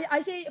Curran. So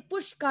I say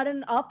push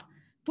Curran up,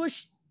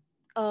 push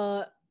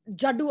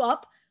Jaddu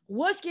up.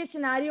 Worst case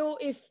scenario,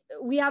 if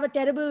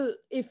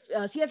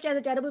CSK has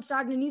a terrible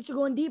start and it needs to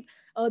go in deep,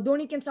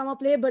 Dhoni can somehow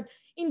play. But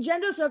in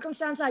general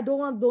circumstance, I don't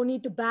want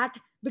Dhoni to bat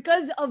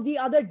because of the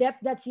other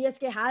depth that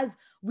CSK has.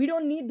 We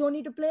don't need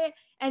Dhoni to play.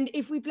 And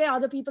if we play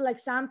other people like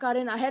Sam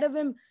Curran ahead of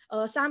him,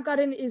 Sam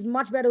Curran is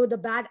much better with the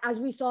bat, as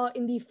we saw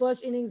in the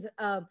first innings.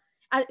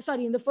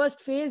 In the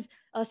first phase,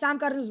 Sam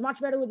Curran was much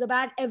better with the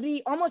bat.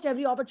 Almost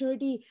every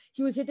opportunity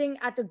he was hitting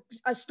at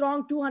a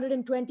strong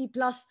 220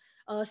 plus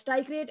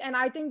strike rate. And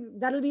I think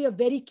that'll be a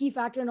very key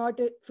factor in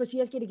order for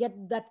CSK to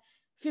get that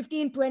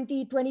 15,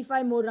 20,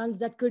 25 more runs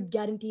that could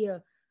guarantee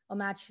a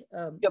match.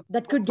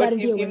 That could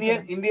guarantee a win.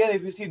 In the end,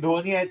 if you see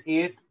Dhoni at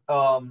 8,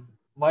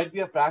 might be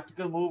a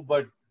practical move,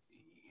 but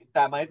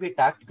that might be a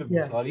tactical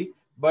move, sorry.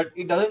 But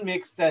it doesn't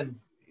make sense.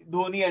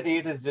 Dhoni at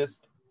 8 is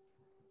just...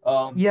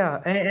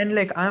 and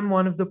like I'm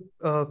one of the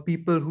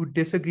people who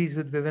disagrees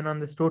with Vivian on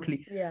this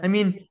totally. I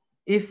mean,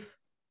 if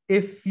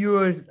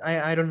you're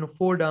I don't know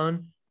 4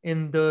 down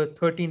in the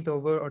 13th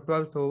over or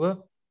 12th over,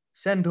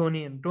 send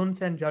Dhoni in. Don't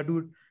send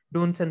Jaddu.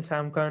 Don't send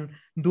Sam Curran.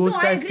 Those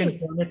guys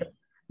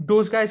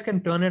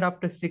can turn it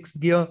up to 6th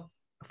gear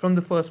from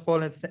the first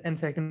ball and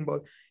second ball.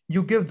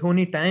 You give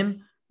Dhoni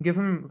time, give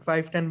him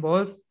 5-10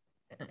 balls,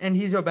 and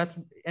he's your best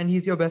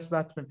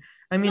batsman.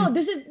 I mean, no,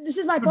 this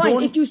is my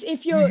point.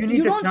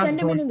 You don't send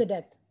him in the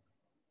death.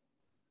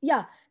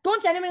 Yeah,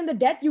 don't send him in the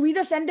death. You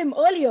either send him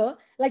earlier,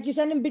 like you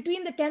send him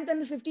between the 10th and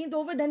the 15th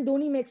over, then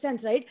Dhoni makes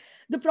sense, right?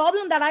 The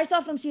problem that I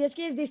saw from CSK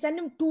is they send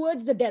him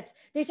towards the death.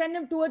 They send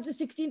him towards the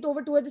 16th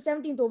over, towards the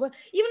 17th over.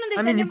 Even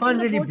when they you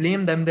can't really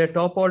blame them. Their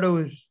top order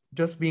was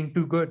just being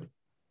too good.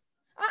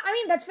 I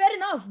mean, that's fair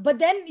enough. But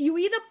then you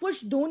either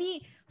push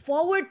Dhoni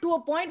forward to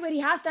a point where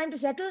he has time to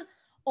settle,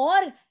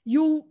 or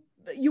you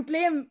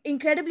play him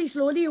incredibly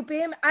slowly. You play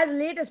him as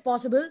late as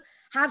possible.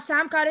 Have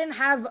Sam Curran,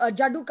 have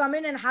Jaddu come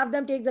in and have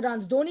them take the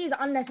runs. Dhoni is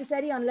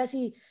unnecessary unless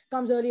he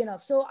comes early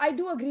enough. So I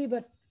do agree,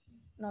 but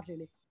not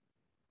really.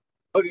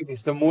 Okay,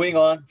 so moving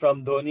on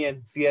from Dhoni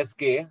and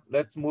CSK,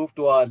 let's move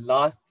to our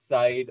last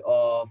side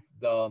of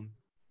the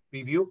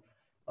preview.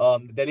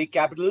 The Delhi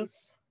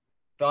Capitals,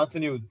 transfer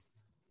news.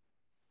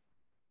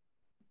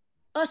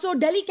 So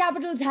Delhi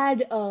Capitals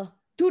had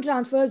 2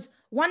 transfers.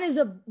 One is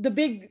the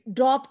big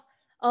drop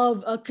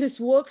of Chris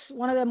Woakes,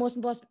 one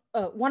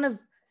of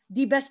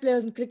the best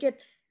players in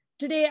cricket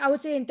today, I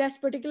would say, in Test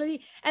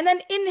particularly. And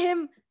then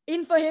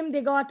in for him,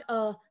 they got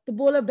the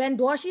bowler Ben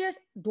Dwarshuis.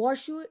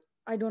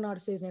 I don't know how to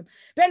say his name.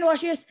 Ben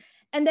Dwarshuis.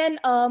 And then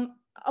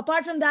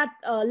apart from that,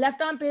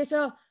 left-arm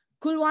pacer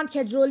Kulwant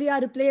Khedrolia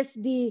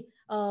replaced the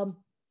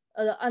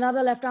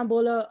another left-arm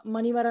bowler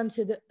Manivaran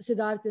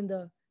Siddharth in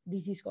the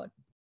DC squad.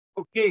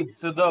 Okay,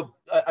 so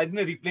I think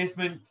the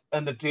replacement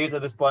and the trades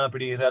at this point are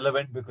pretty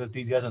irrelevant because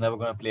these guys are never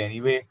going to play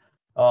anyway.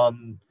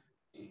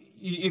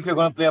 If you're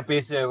going to play a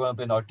pacer, you're going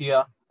to play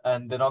Nortia,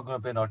 and they're not going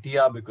to play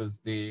Nortia because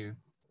they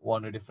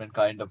want a different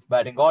kind of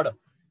batting order.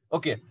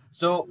 Okay,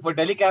 so for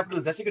Delhi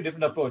Capitals, let's take a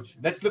different approach.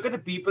 Let's look at the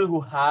people who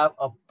have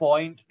a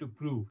point to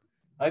prove.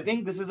 I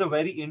think this is a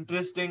very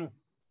interesting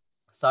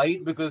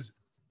side because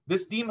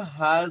this team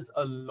has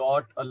a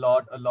lot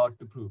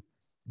to prove.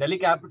 Delhi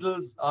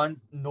Capitals aren't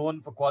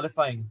known for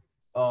qualifying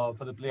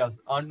for the playoffs,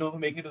 aren't known for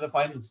making it to the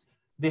finals.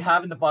 They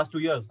have in the past 2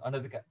 years under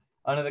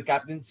the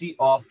captaincy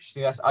of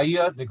Shreyas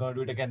Iyer. They're going to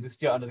do it again this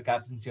year under the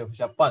captaincy of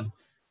Rishabh Pant.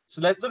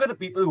 So let's look at the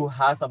people who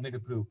have something to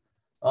prove.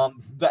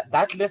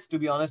 That list, to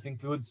be honest,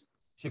 includes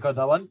Shikhar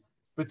Dhawan,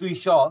 Prithvi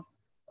Shaw,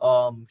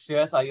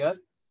 Shreyas Iyer,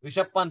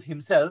 Rishabh Pant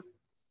himself,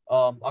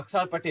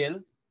 Akshar Patel,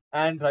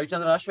 and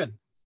Ravichandran Ashwin.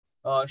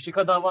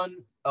 Shikhar Dhawan,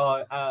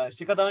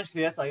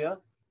 Shreyas Iyer,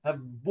 have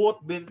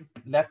both been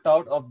left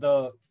out of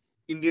the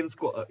Indian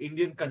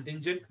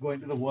contingent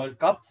going to the World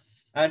Cup,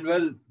 and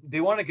well,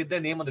 they want to get their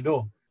name on the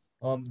door.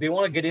 They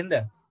want to get in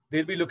there.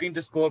 They'll be looking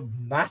to score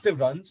massive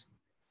runs.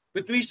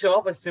 Prithvi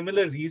Shaw for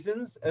similar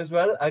reasons as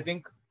well. I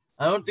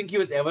don't think he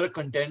was ever a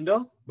contender,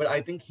 but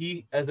I think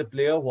he, as a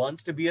player,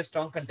 wants to be a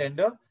strong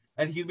contender,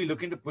 and he'll be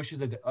looking to push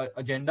his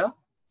agenda.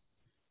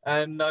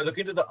 And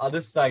looking to the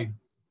other side,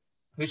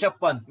 Rishabh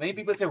Pant. Many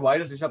people say, why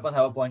does Rishabh Pant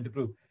have a point to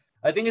prove?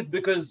 I think it's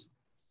because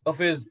of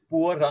his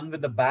poor run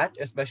with the bat,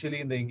 especially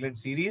in the England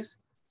series.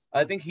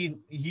 I think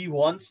he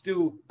wants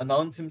to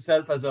announce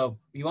himself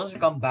he wants to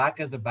come back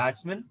as a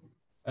batsman,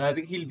 and I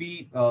think he'll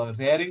be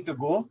raring to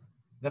go.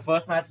 The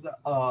first match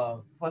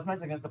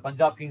against the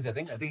Punjab Kings. I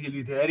think he'll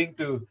be raring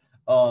to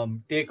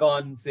take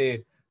on,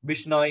 say,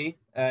 Bishnoi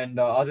and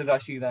Adil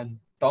Rashid and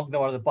talk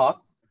them out of the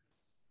park.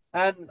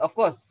 And of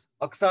course,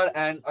 Aksar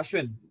and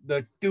Ashwin,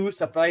 the two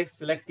surprise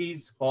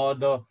selectees for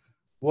the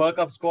World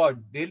Cup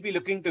squad, they'll be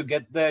looking to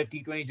get their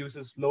T20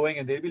 juices flowing,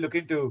 and they'll be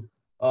looking to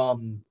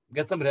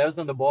get some revs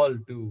on the ball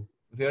to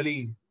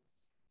really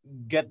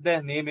get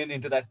their name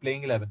into that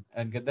playing 11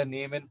 and get their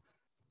name in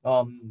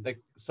like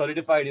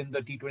solidified in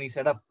the T20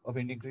 setup of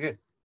Indian cricket.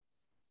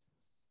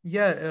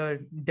 Yeah,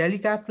 Delhi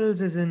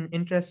Capitals is an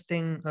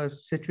interesting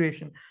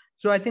situation.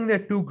 So I think there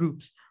are two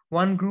groups.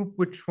 One group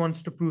which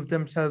wants to prove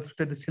themselves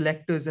to the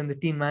selectors and the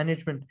team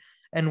management,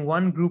 and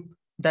one group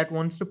that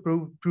wants to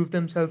prove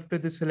themselves to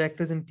the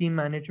selectors and team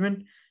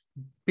management,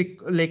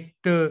 like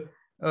to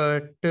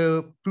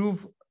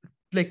prove,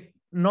 like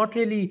not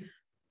really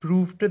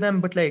prove to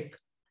them, but like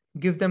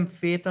give them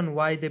faith on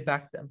why they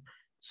back them.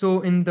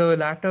 So in the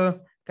latter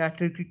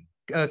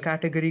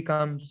category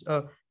comes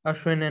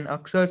Ashwin and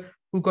Aksar,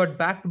 who got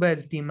backed by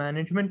the team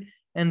management,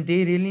 and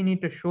they really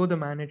need to show the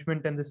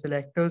management and the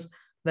selectors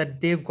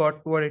that they've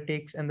got what it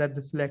takes and that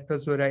the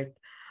selectors were right.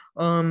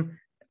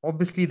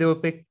 Obviously, they were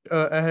picked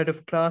ahead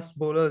of class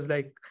bowlers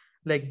like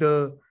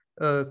the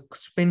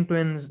spin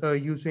twins,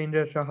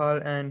 Yuzvendra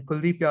Chahal and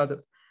Kuldeep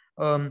Yadav.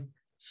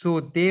 So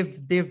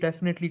they've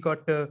definitely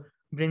got to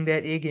bring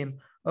their A game.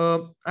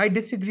 I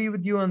disagree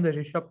with you on the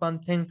Rishabh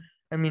Pant thing.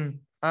 I mean,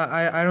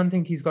 I don't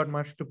think he's got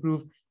much to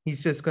prove.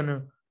 He's just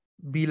gonna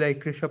be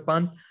like Rishabh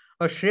Pant.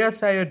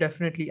 Shreyas Iyer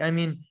definitely. I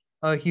mean,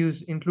 he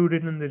was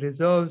included in the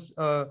reserves.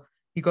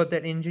 He got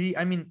that injury.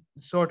 I mean,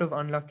 sort of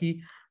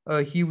unlucky.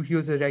 He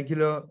was a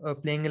regular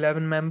playing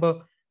 11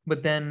 member,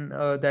 but then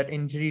that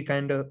injury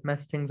kind of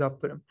messed things up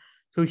for him.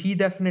 So he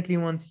definitely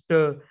wants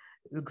to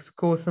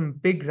score some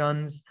big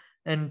runs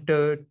and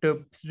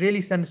to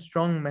really send a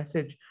strong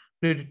message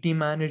to the team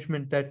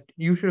management that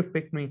you should have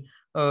picked me.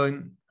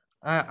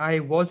 I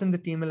was in the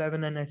team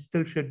 11 and I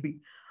still should be.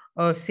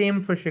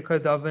 Same for Shikhar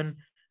Dhawan.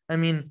 I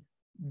mean,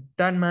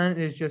 that man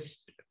is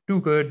just too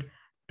good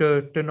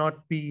to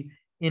not be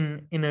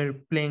in a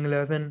playing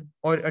 11,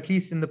 or at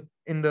least in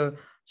the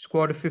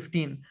squad of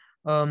 15.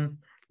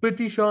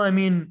 Prithvi Shaw, I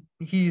mean,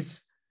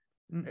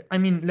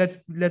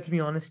 let's be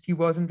honest, he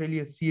wasn't really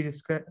a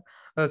serious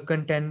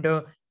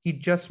contender. He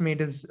just made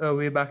his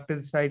way back to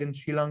the side in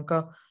Sri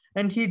Lanka,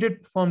 and he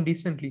did perform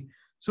decently.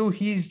 So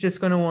he's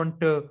just going to want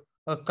to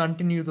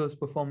continue those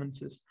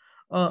performances.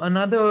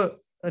 Another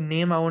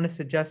name I want to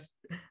suggest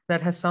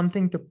that has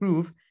something to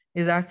prove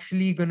is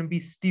actually going to be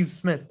Steve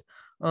Smith.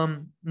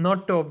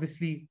 Not to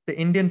obviously the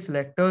Indian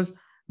selectors,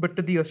 but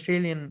to the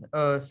Australian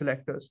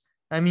selectors.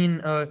 I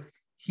mean,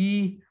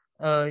 he's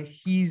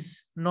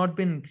not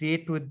been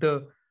great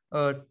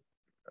uh,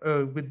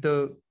 with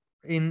the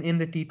in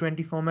the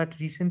T20 format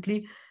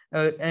recently,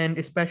 and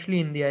especially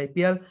in the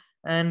IPL,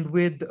 and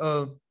with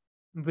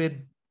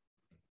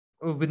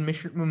with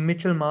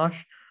Mitchell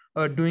Marsh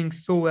doing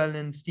so well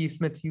in Steve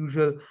Smith's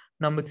usual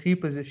number 3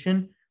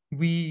 position.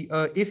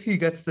 If he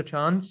gets the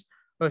chance,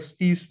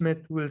 Steve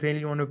Smith will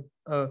really want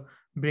to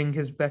bring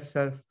his best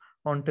self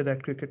onto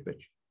that cricket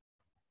pitch.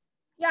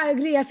 Yeah, I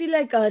agree. I feel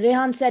like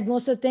Rehan said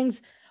most of the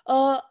things.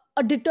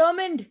 A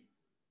determined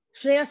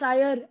Shreyas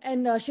Iyer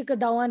and Shikhar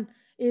Dhawan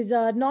is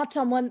not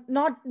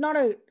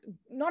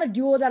a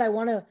duo that I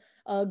want to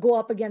go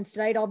up against,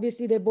 right?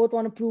 Obviously, they both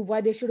want to prove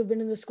why they should have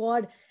been in the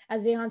squad,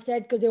 as Rehan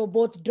said, because they were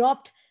both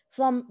dropped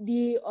from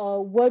the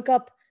World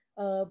Cup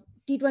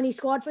T20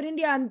 squad for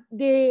India, and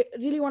they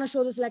really want to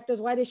show the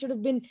selectors why they should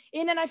have been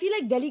in. And I feel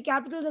like Delhi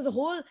Capitals as a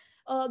whole,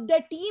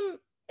 their team,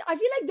 I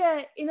feel like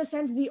they're in a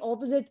sense the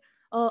opposite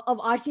of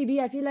RCB.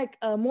 I feel like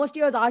most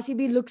years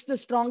RCB looks the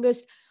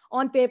strongest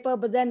on paper,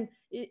 but then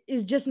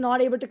is just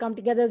not able to come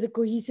together as a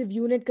cohesive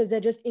unit because they're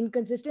just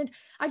inconsistent.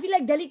 I feel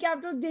like Delhi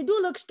Capitals, they do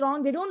look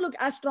strong. They don't look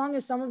as strong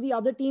as some of the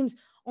other teams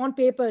on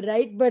paper,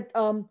 right? But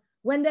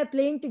when they're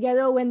playing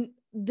together, when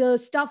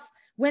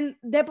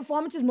their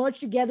performances merge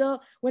together,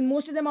 when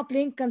most of them are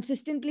playing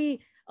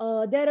consistently,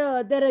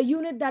 they're a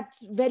unit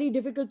that's very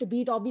difficult to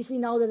beat. Obviously,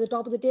 now they're the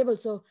top of the table.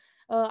 So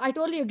I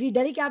totally agree.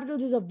 Delhi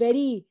Capitals is a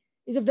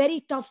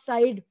very tough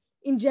side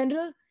in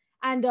general.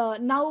 And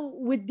now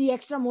with the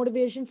extra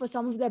motivation for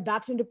some of their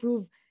batsmen to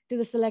prove to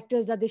the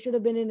selectors that they should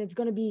have been in, it's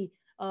going to be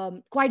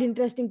quite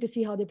interesting to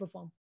see how they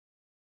perform.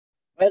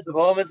 As the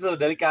performance of the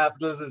Delhi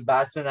Capitals as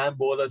batsmen and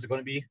bowlers are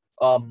going to be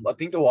a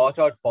thing to watch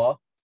out for,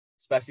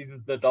 especially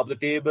since the top of the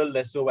table,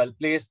 they're so well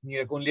placed,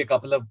 need only a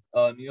couple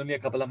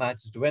of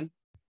matches to win.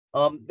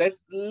 Let's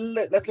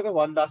look at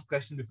one last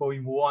question before we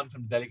move on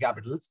from the Delhi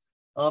Capitals.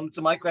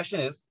 So my question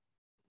is,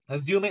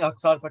 assuming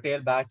Aksar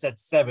Patel bats at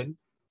 7,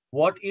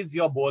 what is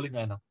your bowling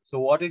lineup? So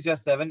what is your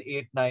 7,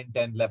 8, 9,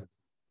 10, 11?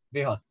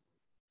 Rehan.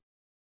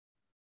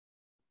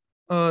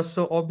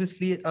 So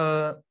obviously,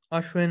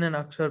 Ashwin and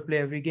Akshar play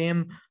every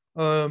game.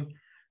 Um,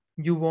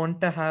 you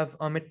want to have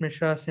Amit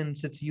Mishra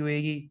since it's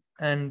UAE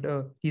and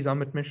he's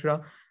Amit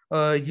Mishra.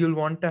 You'll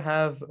want to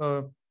have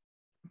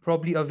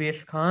probably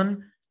Avesh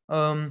Khan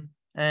and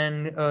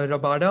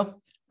Rabada.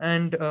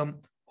 And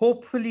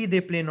hopefully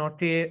they play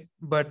Norte,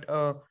 but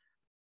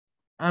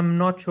I'm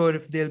not sure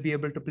if they'll be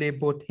able to play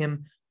both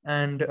him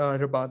and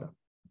Rabada.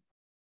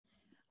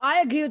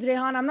 I agree with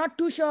Rehan. I'm not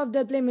too sure if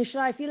they'll play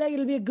Mishra. I feel like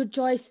it'll be a good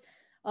choice,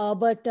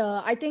 but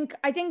I think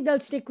they'll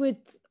stick with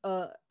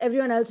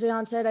everyone else.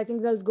 Rehan said. I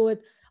think they'll go with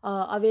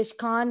Avesh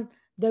Khan.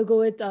 They'll go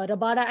with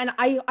Rabada, and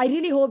I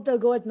really hope they'll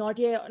go with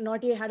Nautye.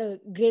 Nautye had a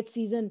great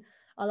season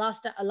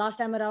last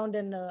time around,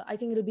 and I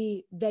think it'll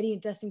be very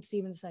interesting to see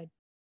him inside.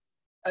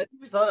 I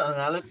think we saw an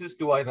analysis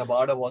to why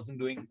Rabada wasn't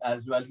doing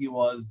as well he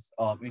was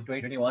in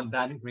 2021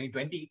 than in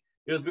 2020.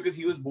 It was because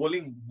he was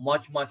bowling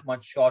much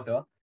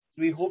shorter.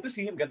 So we hope to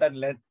see him get that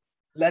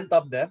length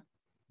up there.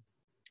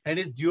 And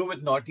his duo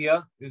with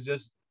Nautia is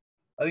just,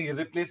 I think,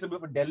 irreplaceable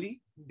for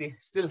Delhi. They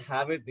still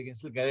have it. They can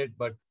still get it,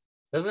 but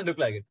doesn't look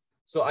like it.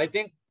 So I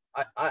think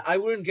I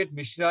wouldn't get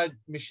Mishra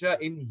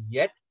in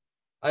yet.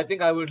 I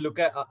think I would look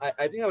at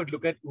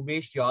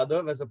Umesh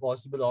Yadav as a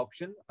possible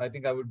option. I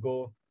think I would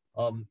go.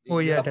 Oh You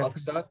yeah, have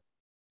definitely.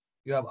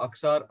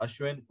 Aksar,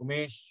 Ashwin,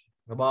 Umesh,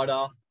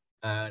 Rabada,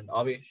 and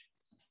Avesh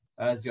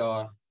as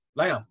your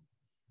lineup.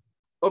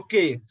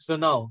 Okay, so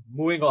now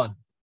moving on.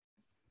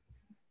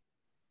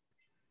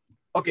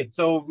 Okay,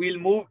 so let's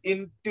move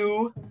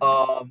into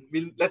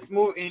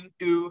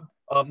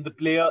the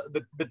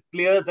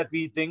players that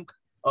we think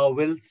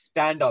will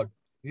stand out.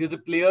 These are the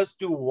players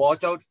to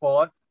watch out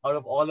for out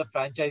of all the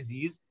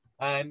franchisees,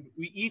 and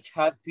we each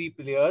have 3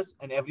 players,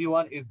 and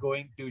everyone is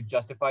going to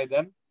justify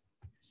them.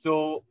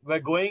 So we're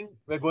going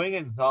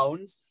in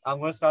rounds. I'm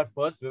going to start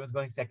first. Vivian's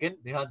going second.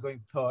 Rehan's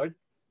going third.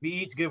 We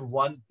each give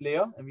one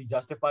player, and we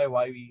justify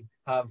why we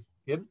have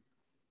him.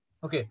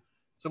 Okay,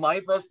 so my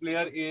first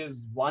player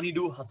is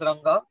Wanidu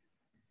Hasaranga.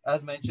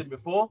 As mentioned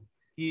before,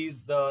 he's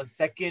the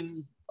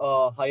second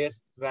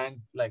highest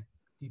ranked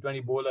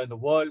T20 bowler in the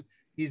world.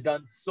 He's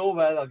done so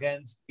well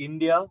against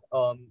India,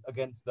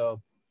 against the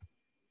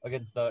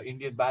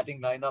Indian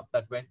batting lineup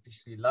that went to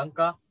Sri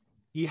Lanka.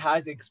 He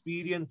has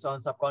experience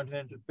on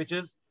subcontinental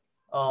pitches.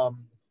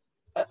 Um,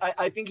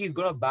 I think he's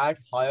going to bat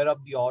higher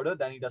up the order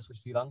than he does for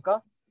Sri Lanka.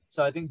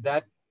 So I think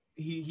that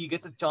he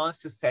gets a chance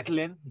to settle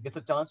in. He gets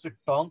a chance to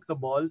tonk the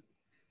ball,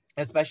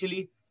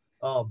 especially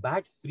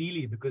bat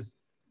freely, because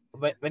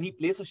when he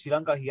plays for Sri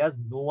Lanka, he has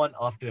no one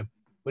after him.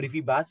 But if he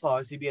bats for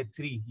RCB at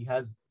 3, he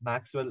has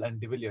Maxwell and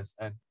De Villiers.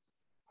 And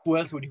who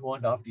else would you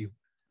want after you?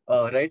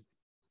 Right?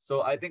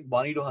 So I think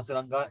Wanidu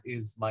Hasaranga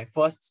is my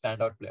first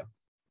standout player.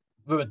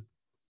 Women.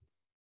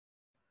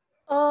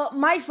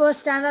 My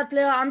first standout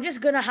player, I'm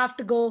just gonna have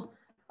to go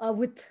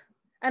with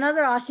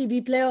another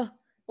RCB player.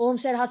 Om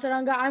said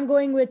Hasaranga. I'm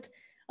going with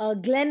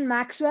Glenn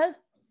Maxwell.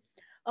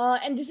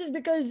 And this is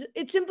because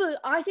it's simple.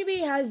 RCB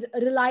has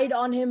relied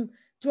on him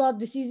throughout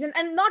the season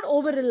and not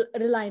over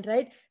reliant,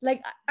 right?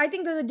 Like, I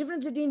think there's a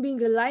difference between being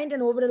reliant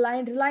and over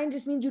reliant. Reliant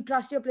just means you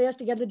trust your players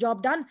to get the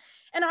job done.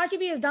 And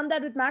RCB has done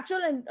that with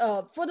Maxwell. And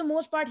for the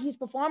most part, he's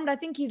performed. I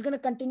think he's going to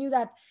continue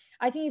that.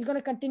 I think he's going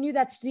to continue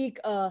that streak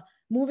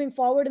moving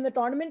forward in the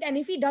tournament. And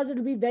if he does,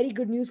 it'll be very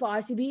good news for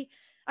RCB.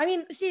 I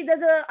mean, see,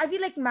 I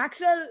feel like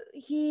Maxwell,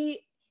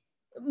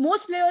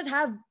 most players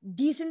have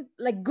decent,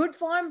 like good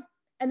form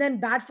and then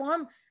bad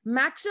form.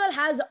 Maxwell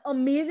has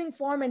amazing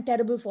form and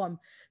terrible form.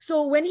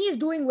 So when he's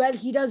doing well,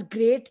 he does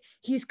great.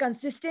 He's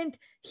consistent.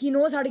 He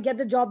knows how to get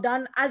the job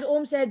done. As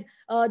Om said,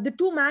 the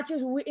 2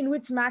 matches in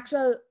which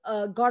Maxwell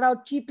got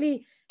out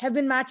cheaply have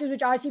been matches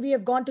which RCB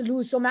have gone to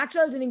lose. So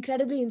Maxwell is an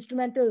incredibly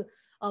instrumental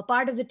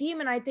part of the team,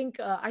 and I think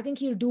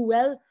he'll do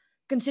well,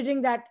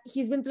 considering that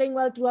he's been playing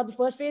well throughout the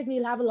first phase, and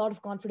he'll have a lot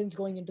of confidence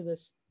going into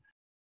this.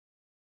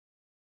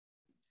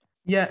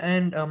 Yeah,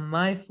 and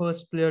my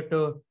first player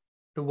to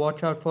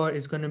watch out for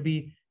is going to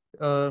be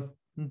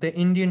the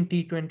Indian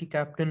T20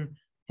 captain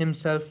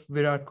himself,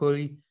 Virat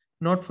Kohli.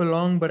 Not for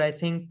long, but I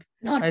think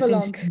Not I for think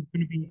long. he's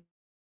going to be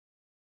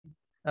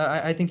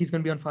I think he's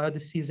going to be on fire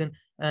this season,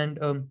 and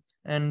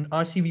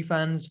RCB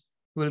fans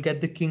will get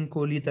the King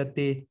Kohli that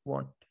they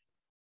want.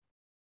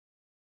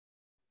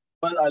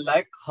 Well, I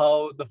like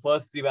how the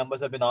first 3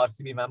 members have been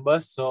RCB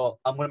members, so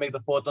I'm going to make the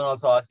fourth one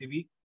also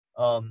RCB.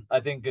 I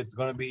think it's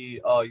going to be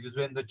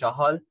Yuzvendra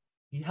Chahal.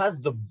 He has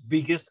the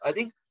biggest. I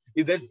think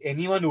if there's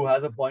anyone who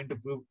has a point to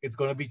prove, it's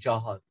going to be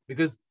Chahal,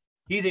 because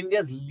he's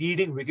India's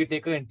leading wicket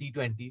taker in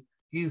T20.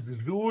 He's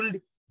ruled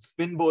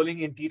spin bowling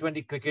in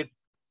T20 cricket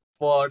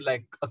for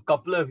like a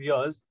couple of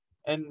years,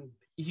 and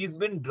he's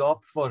been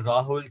dropped for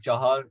Rahul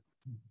Chahar.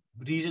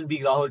 Reason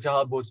being Rahul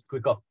Chahar was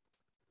quicker.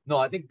 No,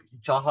 I think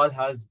Chahar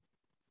has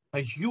a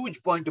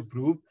huge point to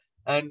prove,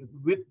 and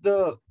with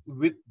the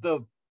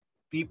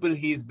people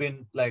he's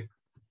been like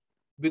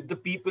with the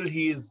people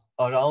he's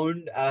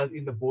around as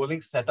in the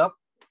bowling setup,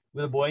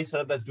 with a bowling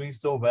setup that's doing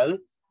so well,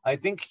 I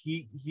think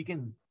he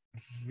can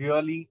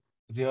really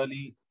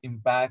really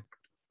impact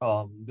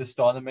this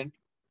tournament,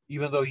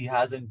 even though he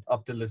hasn't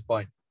up till this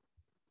point.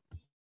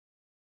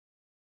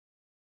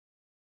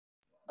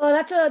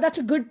 That's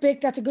a good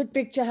pick. That's a good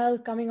pick,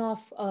 Chahal, coming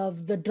off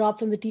of the drop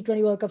from the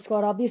T20 World Cup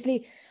squad.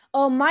 Obviously,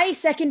 my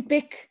second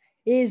pick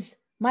is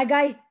my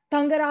guy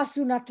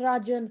Tangarasu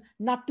Natarajan,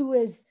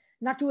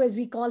 Natu as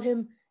we call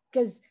him,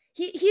 because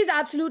he's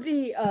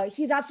absolutely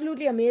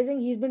amazing.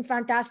 He's been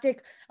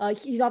fantastic.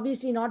 He's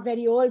obviously not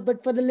very old,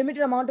 but for the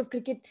limited amount of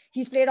cricket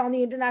he's played on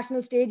the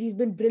international stage, he's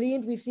been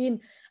brilliant. We've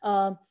seen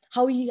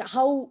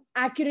how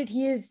accurate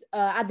he is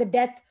at the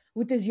death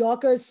with his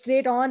Yorkers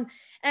straight on.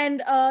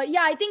 And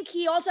yeah, I think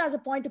he also has a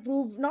point to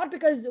prove, not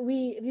because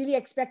we really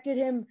expected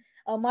him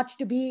much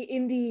to be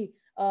in the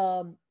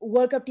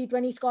World Cup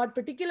T20 squad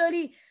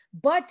particularly,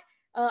 but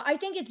I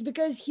think it's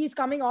because he's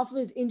coming off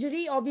his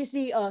injury.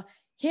 Obviously,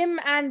 him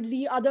and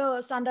the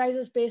other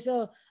Sunrisers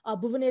pacer,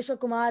 Bhuvaneshwar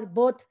Kumar,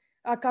 both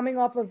are coming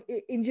off of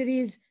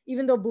injuries,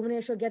 even though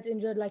Bhuvaneshwar gets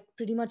injured like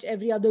pretty much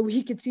every other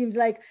week, it seems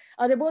like.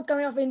 They're both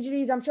coming off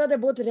injuries. I'm sure they're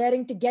both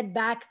raring to get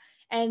back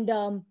and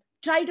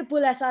try to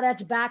pull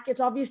SRH back.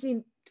 It's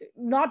obviously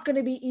not going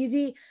to be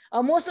easy.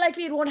 Most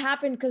likely it won't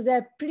happen because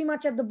they're pretty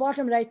much at the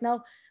bottom right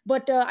now.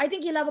 But I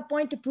think he'll have a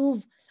point to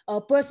prove.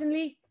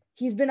 Personally,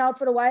 he's been out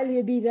for a while.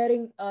 He'll be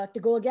raring to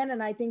go again,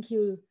 and I think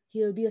he'll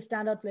be a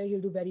standout player.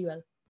 He'll do very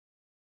well.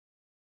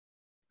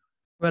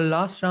 Well,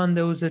 last round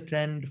there was a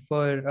trend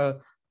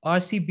for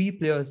RCB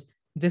players.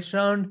 This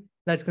round,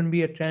 that's going to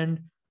be a trend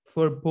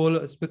for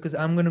bowlers because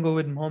I'm going to go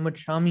with Mohammad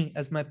Shami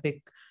as my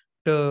pick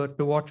to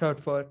watch out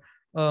for.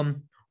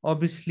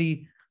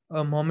 Obviously,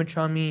 Mohammad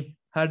Shami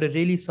had a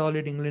really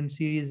solid England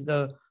series.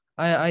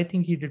 I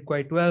think he did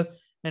quite well,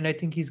 and I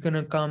think he's going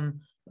to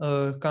come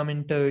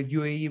into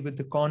UAE with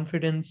the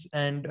confidence,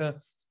 and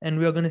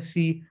we're going to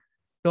see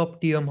top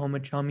tier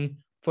Mohammad Shami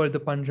for the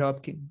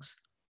Punjab Kings.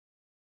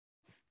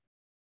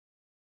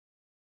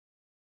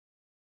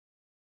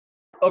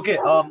 Okay,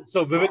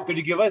 so Vivek, could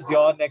you give us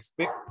your next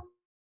pick?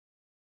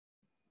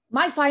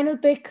 My final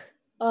pick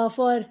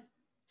for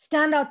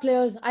standout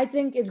players, I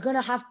think it's going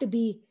to have to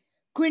be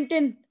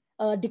Quinton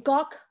de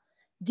Kock,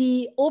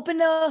 the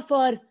opener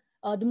for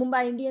the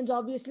Mumbai Indians,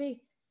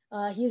 obviously.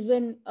 He's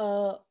been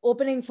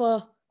opening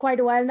for quite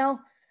a while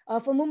now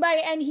for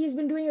Mumbai, and he's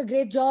been doing a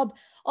great job.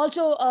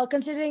 Also,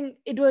 considering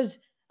it was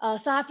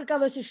South Africa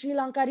versus Sri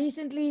Lanka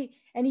recently,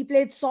 and he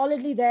played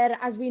solidly there.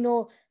 As we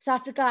know,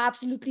 South Africa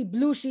absolutely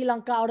blew Sri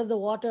Lanka out of the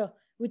water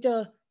with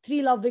a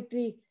 3-love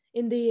victory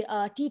in the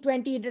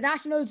T20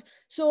 internationals.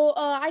 So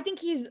I think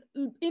he's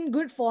in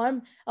good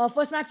form.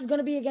 First match is going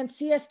to be against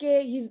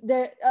CSK. He's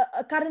the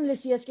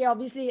currentless CSK.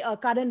 Obviously,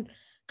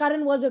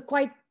 Karan was a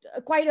quite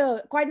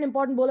an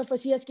important bowler for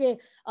CSK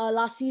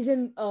last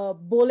season,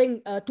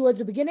 bowling towards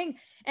the beginning.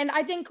 And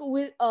I think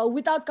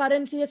without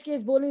Karan,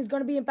 CSK's bowling is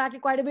going to be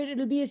impacted quite a bit.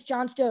 It'll be his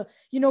chance to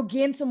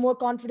gain some more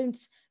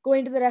confidence going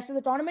into the rest of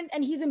the tournament.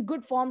 And he's in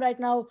good form right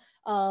now.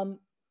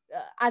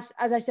 As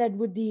I said,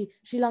 with the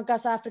Sri Lanka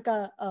South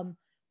Africa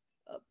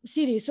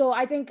series. So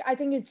I think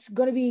it's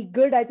going to be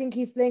good. I think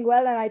he's playing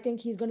well, and I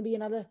think he's going to be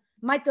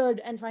my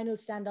third and final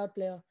standout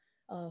player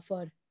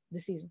for the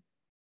season.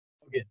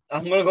 Okay,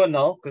 I'm gonna go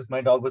now because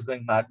my dog was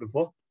going mad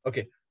before.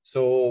 Okay,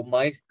 so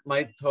my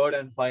third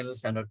and final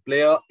standout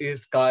player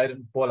is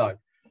Kieron Pollard.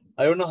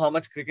 I don't know how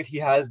much cricket he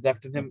has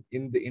left in him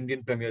in the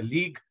Indian Premier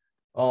League.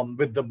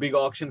 With the big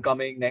auction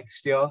coming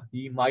next year,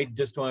 he might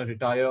just want to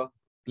retire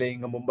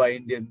playing a Mumbai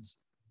Indians,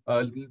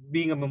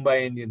 being a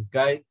Mumbai Indians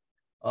guy.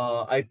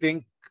 I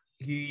think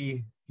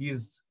he's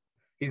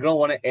gonna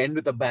want to end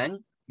with a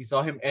bang. We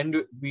saw him end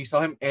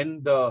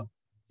the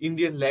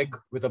Indian leg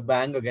with a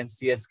bang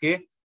against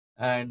CSK,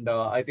 and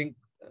I think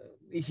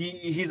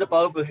he's a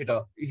powerful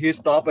hitter. His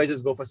top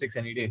edges go for six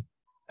any day,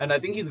 and I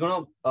think he's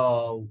gonna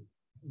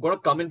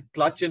come in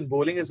clutch in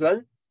bowling as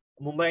well.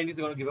 Mumbai Indians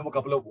are gonna give him a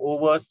couple of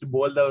overs to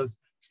bowl those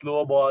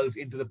slower balls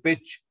into the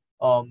pitch,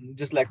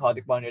 just like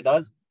Hardik Pandya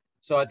does.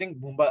 So I think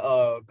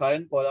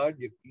Kieron Pollard,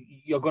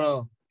 you're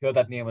gonna hear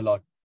that name a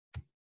lot.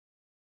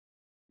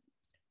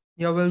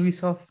 Yeah, well, we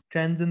saw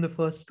trends in the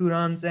first two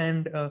rounds,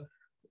 and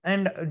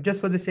just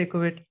for the sake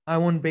of it, I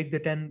won't break the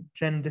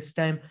trend this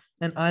time,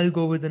 and I'll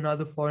go with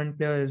another foreign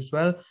player as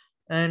well.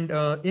 And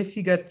if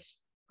he gets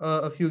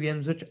a few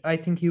games, which I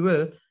think he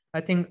will,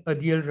 I think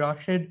Adil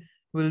Rashid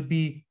will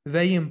be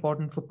very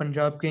important for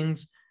Punjab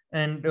Kings,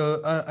 and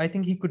I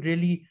think he could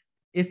really,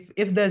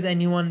 if there's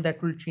anyone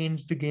that will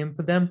change the game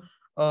for them,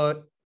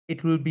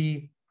 it will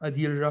be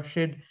Adil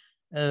Rashid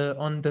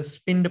on the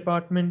spin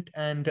department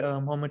and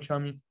Mohammad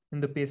Shami in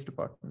the pace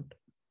department.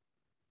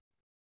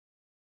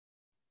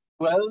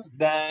 Well,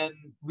 then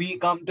we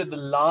come to the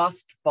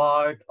last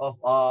part of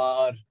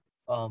our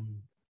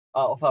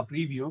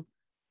preview,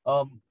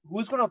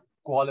 Who's going to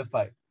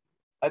qualify?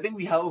 I think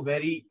we have a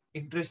very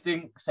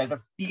interesting set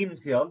of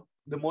teams here.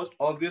 The most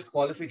obvious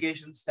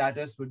qualification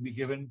status would be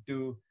given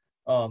to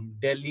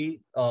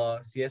Delhi,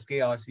 CSK,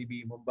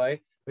 RCB, Mumbai,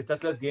 with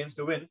such less games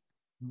to win.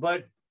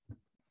 But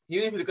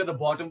even if you look at the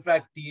bottom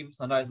track team,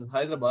 Sunrisers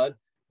Hyderabad,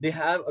 they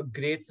have a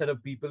great set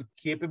of people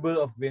capable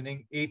of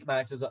winning 8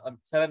 matches,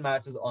 7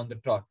 matches on the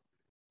trot.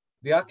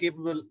 They are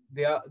capable.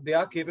 They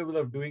are capable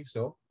of doing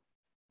so.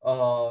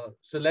 So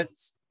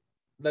let's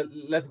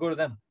go to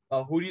them.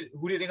 Who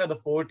do you think are the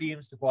 4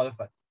 teams to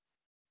qualify?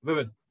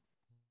 Vivid.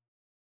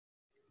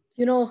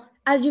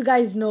 As you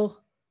guys know,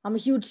 I'm a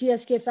huge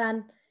CSK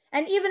fan.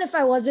 And even if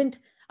I wasn't,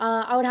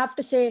 I would have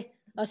to say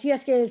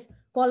CSK is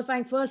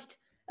qualifying first.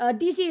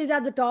 DC is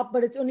at the top,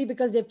 but it's only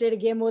because they've played a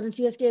game more than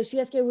CSK. If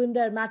CSK win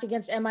their match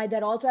against MI,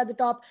 they're also at the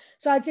top.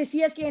 So I'd say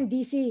CSK and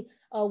DC,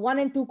 1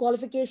 and 2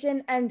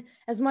 qualification. And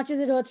as much as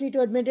it hurts me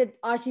to admit it,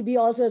 RCB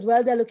also as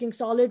well. They're looking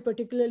solid,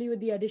 particularly with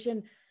the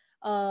addition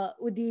of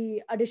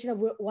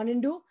one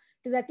and two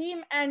to their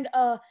team. And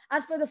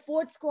as for the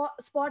fourth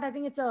spot, I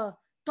think it's a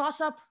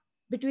toss-up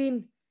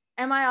between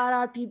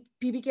MIRR,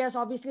 PBKS,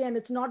 obviously, and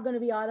it's not going to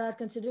be RR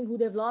considering who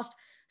they've lost.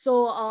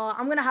 So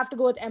I'm going to have to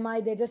go with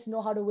MI. They just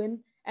know how to win.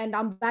 And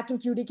I'm backing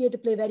QDK to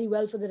play very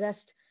well for the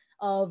rest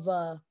of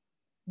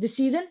this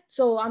season.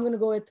 So I'm going to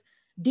go with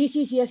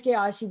DC, CSK,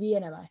 RCB,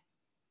 and MI,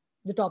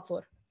 the top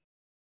 4.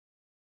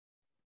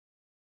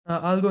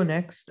 I'll go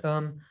next.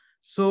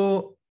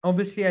 So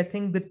obviously, I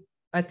think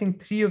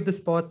 3 of the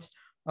spots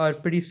are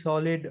pretty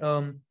solid.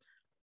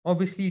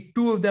 Obviously,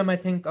 2 of them I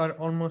think are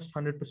almost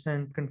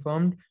 100%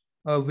 confirmed,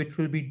 which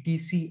will be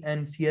DC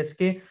and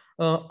CSK.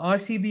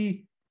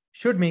 RCB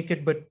should make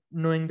it, but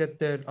knowing that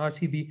they're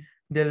RCB,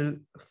 they'll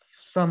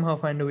somehow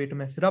find a way to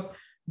mess it up.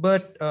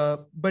 But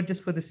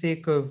just for the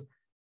sake of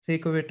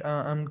it,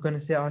 I'm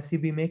gonna say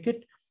RCB make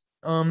it.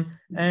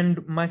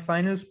 And my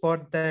final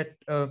spot that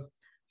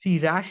see,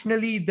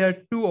 rationally there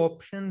are 2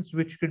 options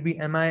which could be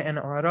MI and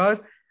RR.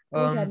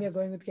 Don't tell me you're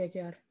going with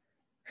KKR.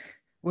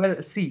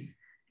 Well, see,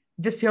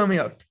 just hear me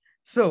out.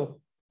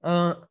 So,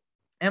 MI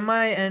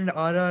and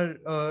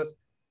RR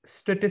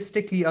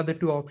statistically are the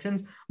 2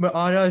 options, but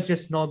RR is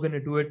just not going to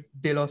do it.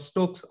 They lost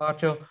Stokes,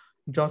 Archer,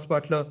 Josh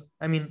Butler.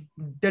 I mean,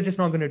 they're just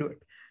not going to do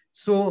it.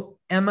 So,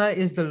 MI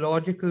is the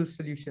logical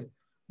solution.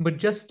 But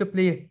just to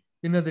play,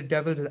 the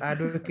devil's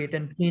advocate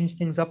and change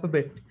things up a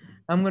bit,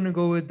 I'm going to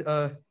go with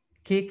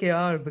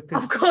KKR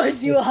because... Of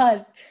course you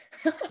are.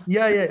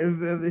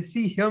 Yeah.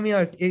 See, hear me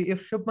out.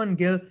 If Shubman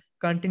Gill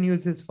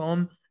continues his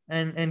form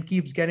and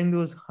keeps getting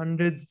those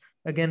hundreds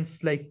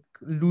against like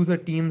loser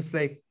teams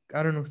like,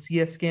 I don't know,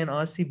 CSK and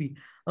RCB.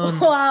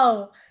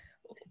 Wow.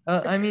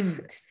 I mean,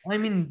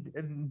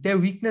 their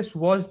weakness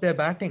was their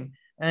batting,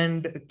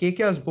 and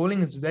KKR's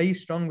bowling is very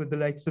strong with the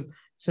likes of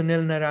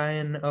Sunil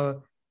Narayan,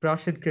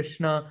 Prashid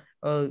Krishna,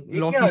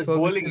 Lockie KKR's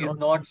bowling Ferguson. is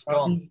not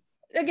strong.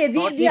 Okay,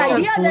 the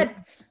idea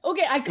that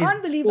I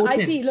can't believe I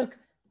see. Look,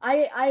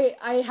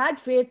 I had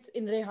faith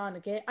in Rehan.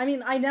 Okay, I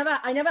mean I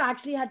never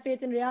actually had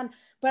faith in Rehan,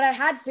 but I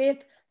had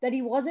faith that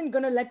he wasn't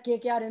gonna let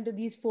KKR into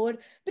these 4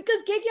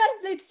 because KKR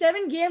have played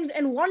 7 games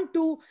and won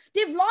 2.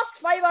 They've lost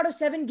 5 out of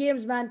 7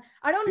 games, man.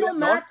 I don't know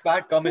math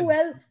too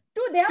well.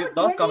 Dude, they have a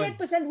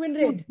 28% win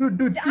rate.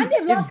 Dude, and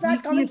they've lost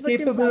Pat Cummins is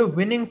capable of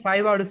winning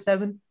 5 out of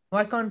 7.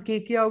 Why can't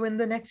KKR win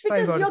the next 5 out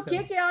of 7? Because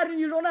you're KKR and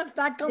you don't have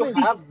Pat Cummins.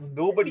 You have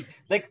nobody.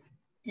 Like,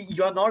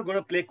 you're not going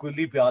to play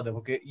Kuldeep Yadav,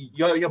 okay?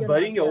 You're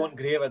burying your own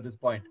grave at this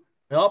point.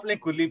 You're not playing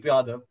Kuldeep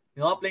Yadav.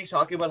 You're not playing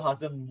Shakib Al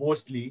Hasan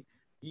mostly.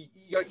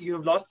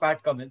 You've lost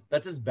Pat Cummins.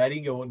 That's just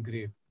burying your own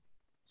grave.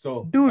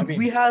 So, dude,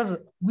 we have a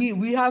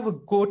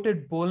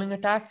goated bowling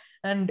attack,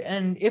 and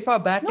if our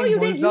batting no, you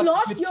didn't. You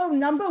lost your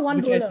number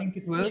 1 bowler. I think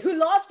it will. You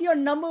lost your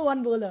number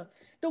 1 bowler.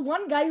 The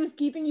one guy who's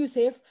keeping you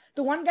safe.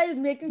 The one guy who's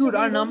making. Dude,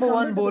 our number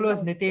 1 bowler is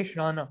Nitesh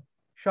Rana.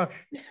 Shush.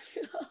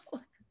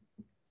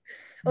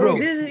 Bro,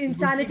 this is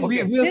insanity.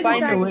 We'll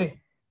find a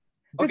way.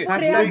 Okay, before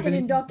Rehan can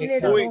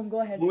indoctrinate us home,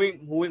 go ahead.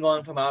 Moving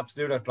on from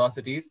absolute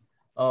atrocities.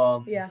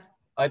 Yeah.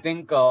 I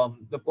think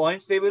the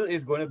points table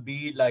is going to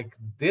be like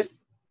this.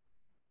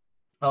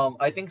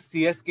 I think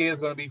CSK is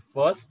going to be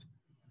first.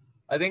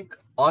 I think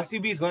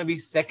RCB is going to be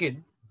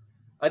second.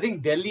 I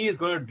think Delhi is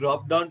going to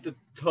drop down to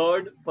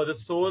third for the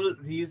sole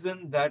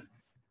reason that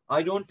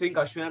I don't think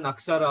Ashwin and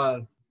Aksar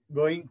are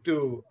going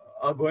to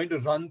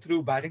run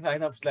through batting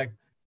lineups like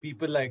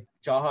people like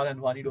Chahal and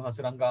Wanidu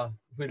Hasaranga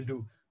will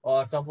do,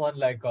 or someone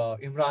like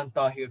Imran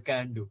Tahir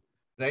can do,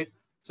 right?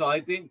 So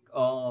I think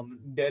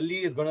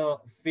Delhi is going to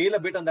fail a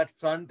bit on that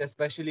front,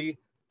 especially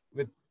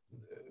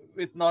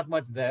with not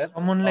much there.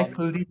 Someone like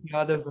Kuldeep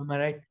Yadav, am I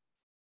right?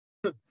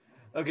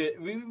 Okay,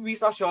 we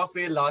saw Shaw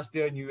fail last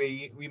year in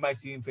UAE. We might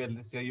see him fail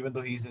this year, even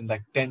though he's in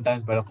like 10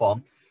 times better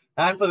form.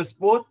 And for the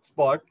sports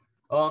spot,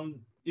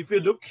 if you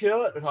look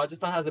here,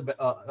 Rajasthan has a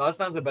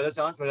better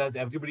chance, whereas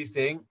everybody's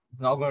saying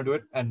not going to do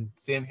it, and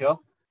same here.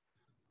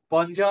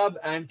 Punjab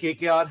and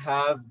KKR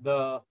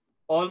have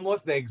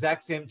almost the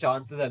exact same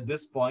chances at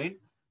this point.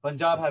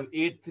 Punjab have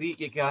 8-3,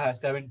 KKR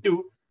has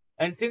 7-2.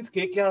 And since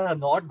KKR are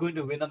not going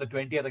to win on the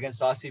 20th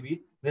against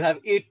RCB, they'll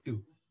have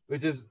 8-2.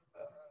 which is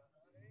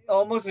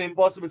almost an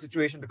impossible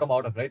situation to come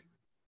out of, right?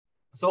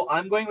 So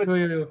I'm going with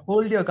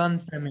Hold your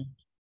guns, Sammy.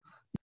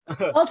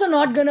 They're also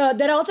not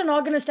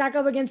gonna stack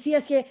up against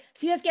CSK.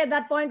 CSK at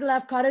that point will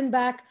have Karan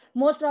back,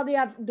 most probably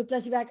have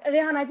Duplessis back.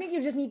 Rehan, I think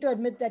you just need to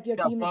admit that your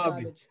team is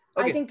probably. garbage.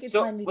 Okay, I think it's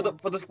so finally for the done.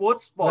 for the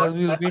sports Well, spot,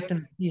 we'll wait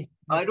and see.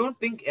 I don't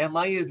think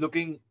MI is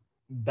looking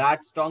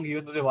that strong,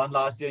 even though they won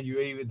last year in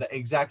UAE with the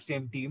exact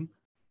same team.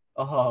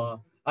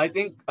 I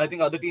think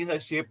other teams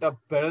have shaped up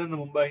better than the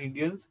Mumbai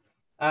Indians,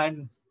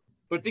 and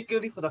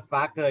particularly for the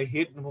fact that I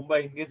hate the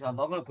Mumbai Indians, I'm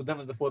not going to put them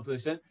in the fourth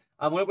position.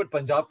 I'm going to put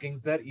Punjab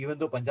Kings there, even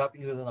though Punjab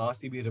Kings is an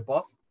RCB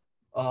ripoff.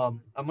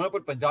 I'm going to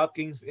put Punjab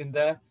Kings in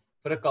there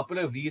for a couple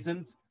of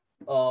reasons,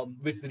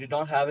 which they did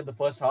not have in the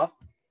first half.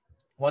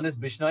 One is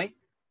Bishnoi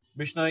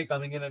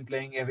coming in and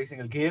playing every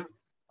single game.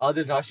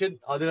 Adil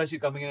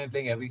Rashid coming in and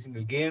playing every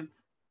single game.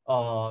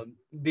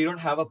 They don't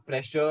have a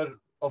pressure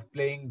of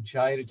playing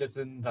Jai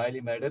Richardson, Riley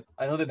Meredith.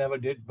 I know they never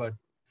did, but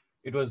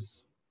it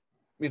was,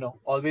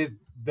 always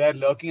there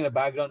lurking in the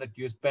background that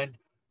you spent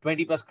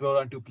 20 plus crore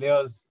on two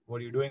players. What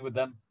are you doing with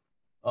them?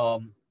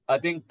 I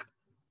think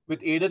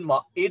with Aiden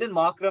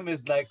Markram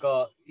is like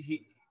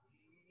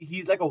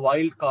he's like a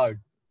wild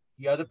card.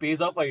 He either pays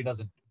off or he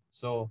doesn't.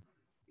 So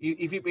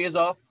if he pays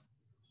off,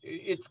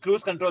 it's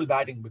cruise control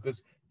batting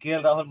because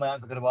KL Rahul,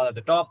 Mayank Agarwal at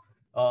the top,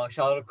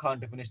 Shah Rukh Khan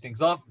to finish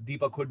things off,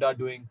 Deepak Hooda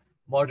doing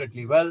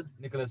moderately well,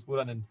 Nicholas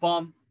Puran in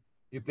form.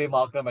 You play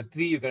Markram at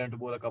 3, you get him to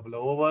bowl a couple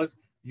of overs.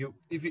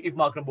 If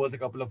Markram bowls a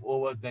couple of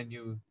overs, then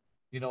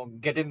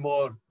get in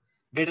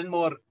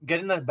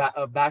a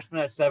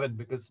batsman at 7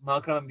 because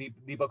Markram and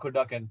Deepak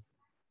Hooda can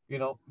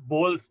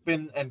bowl,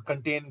 spin, and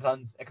contain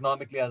runs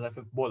economically as a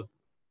fifth bowler.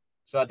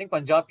 So I think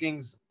Punjab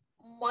Kings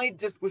might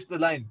just push the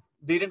line.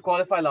 They didn't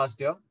qualify last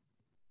year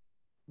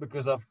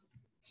because of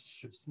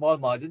small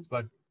margins,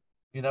 but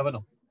you never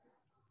know.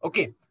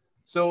 Okay,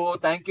 so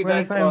thank you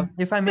Well, guys for.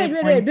 if I may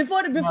Wait.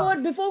 point,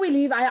 Before we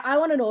leave, I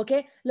want to know.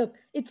 Okay, look,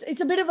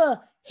 it's a bit of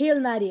a Hail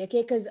Mary.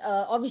 Okay, because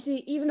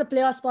obviously even the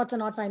playoff spots are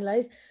not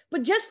finalized.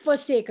 But just for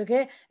sake,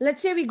 okay,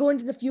 let's say we go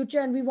into the future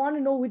and we want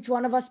to know which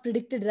one of us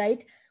predicted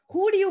right.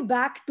 Who do you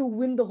back to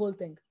win the whole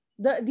thing,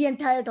 the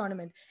entire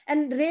tournament?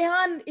 And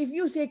Rehan, if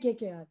you say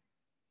KKR,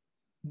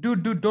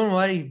 dude, don't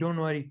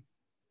worry.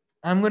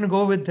 I'm gonna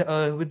go with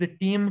the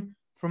team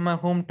from my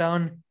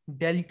hometown.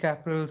 Delhi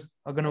Capitals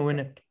are gonna win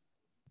it.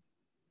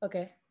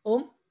 okay,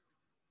 Om.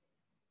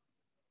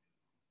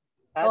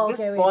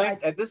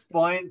 At this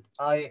point,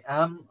 I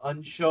am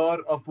unsure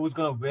of who's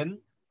gonna win.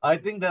 I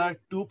think there are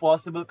two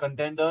possible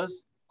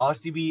contenders: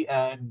 RCB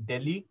and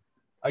Delhi.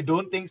 I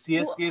don't think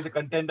CSK is a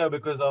contender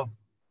because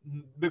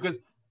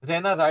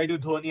Rena, Raidu,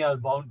 Dhoni are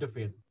bound to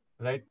fail,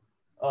 right?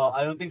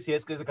 I don't think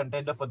CSK is a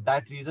contender for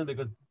that reason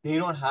because they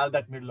don't have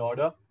that middle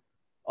order.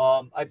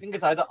 I think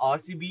it's either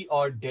RCB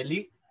or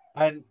Delhi.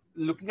 And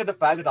looking at the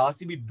fact that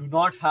RCB do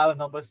not have a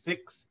number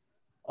 6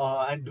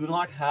 and do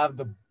not have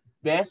the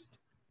best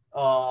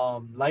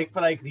like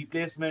for like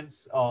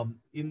replacements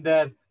in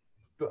their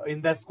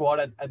squad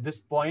at this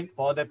point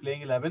for their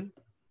playing 11,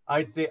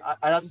 I'd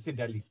have to say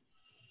Delhi.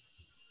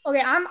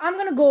 Okay, I'm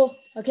gonna go.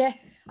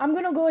 Okay, I'm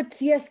gonna go with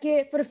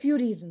CSK for a few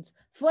reasons.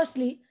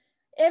 Firstly,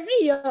 every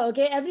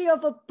year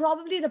for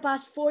probably the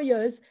past 4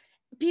 years,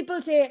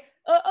 people say,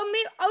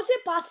 I would say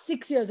past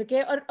 6 years,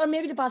 okay, or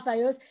maybe the past 5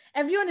 years,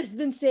 everyone has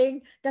been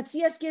saying that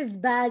CSK is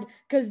bad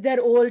because they're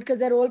old,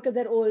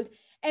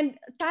 and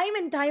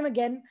time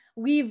again,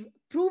 we've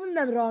proven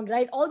them wrong,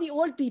 right? All the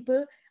old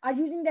people are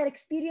using their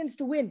experience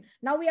to win.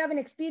 Now we have an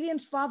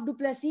experienced Faf du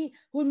Plessis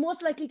who will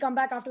most likely come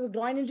back after the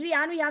groin injury,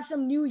 and we have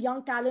some new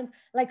young talent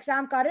like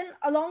Sam Curran,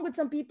 along with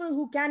some people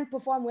who can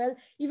perform well,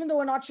 even though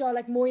we're not sure,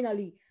 like Moeen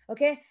Ali.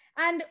 Okay,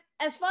 and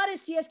as far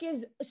as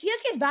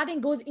CSK's batting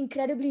goes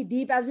incredibly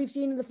deep, as we've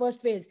seen in the first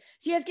phase.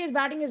 CSK's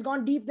batting has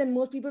gone deep than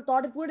most people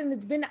thought it would, and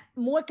it's been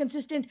more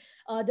consistent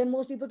than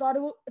most people thought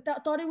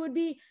it would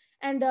be.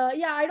 And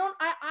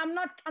I'm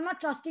not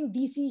trusting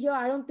DC here.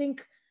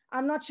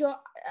 I'm not sure.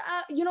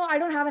 I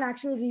don't have an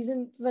actual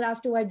reason for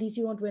as to why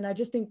DC won't win. I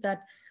just think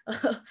that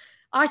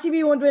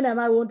RCB won't win,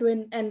 MI won't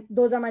win, and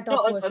those are my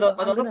top four. So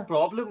another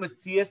problem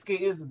with CSK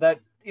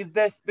is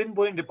their spin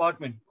bowling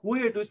department. Who are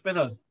your two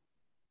spinners?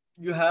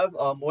 You have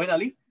Moeen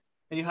Ali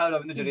and you have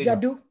Ravindra Jadeja.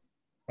 Jaddu.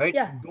 Right?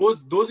 Yeah.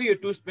 Those are your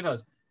two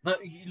spinners. Now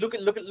look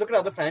at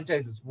other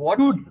franchises. What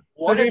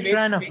Suresh has made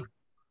Raina.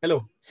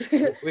 Hello.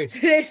 Wait.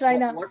 Suresh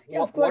Raina.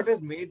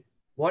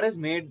 What has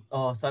made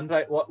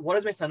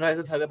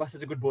Sunrisers Hyderabad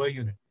such a good bowling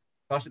unit?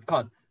 Rashid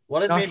Khan.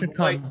 What has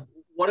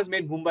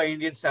made Mumbai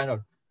Indians stand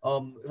out?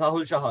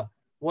 Rahul Shah.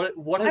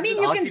 What has you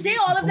can say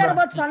all of that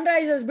about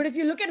Sunrisers, but if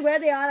you look at where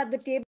they are at the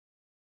table,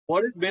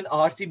 what has been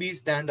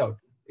RCB's standout?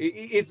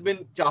 It's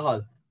been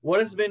Chahal. What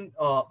has been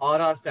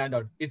RR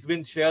standout? It's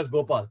been Shreyas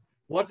Gopal.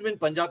 What's been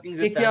Punjab Kings'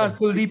 standout? KKR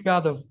Kuldeep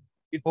Yadav.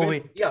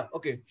 Yeah,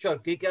 okay, sure.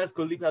 KKR's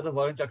Kuldeep Yadav,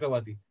 Varun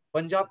Chakravarti.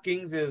 Punjab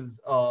Kings is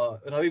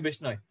Ravi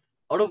Bishnoi.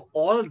 Out of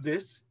all of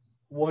this,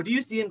 what do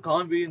you see in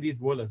common between these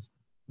bowlers?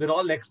 They're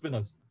all leg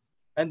spinners.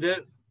 And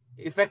they're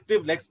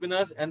effective leg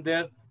spinners, and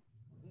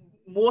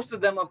most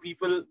of them are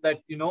people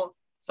that,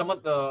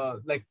 someone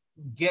like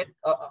get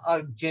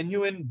a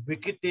genuine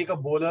wicket taker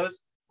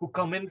bowlers who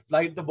come in,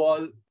 flight the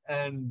ball,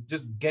 and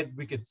just get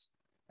wickets.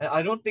 And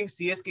I don't think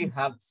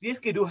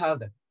CSK do have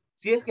that.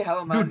 CSK have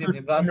a man named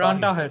Imran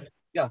Imran Tahir. Tahir.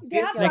 Yeah, They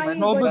have CSK have a man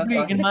Tahir, named but Imran Probably,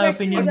 Tahir. in the my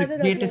question is opinion, the whether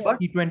they'll play greatest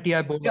him.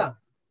 T20I bowler. Yeah,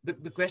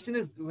 the question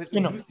is, do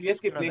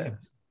CSK play him?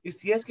 If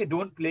CSK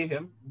don't play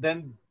him,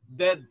 then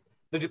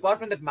the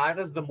department that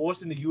matters the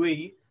most in the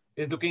UAE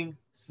is looking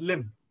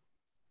slim,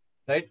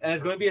 right? And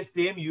it's going to be the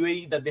same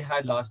UAE that they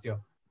had last year.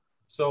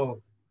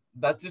 So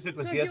that's just it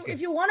for So CSK.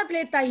 if you want to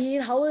play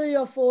Tahir, how will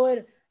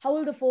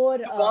the four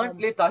You can't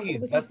play Tahir.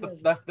 overseas players?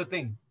 That's the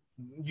thing.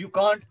 You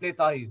can't play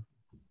Tahir.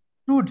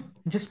 Dude,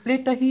 just play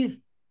Tahir.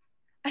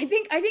 I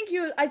think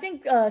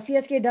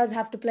CSK does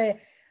have to play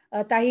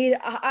Tahir.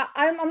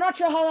 I'm not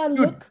sure how that'll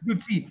look.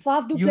 Dude, see,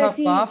 Faf du you have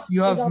Plessis Faf,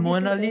 you is have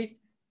obviously Moeen Ali, first.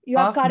 You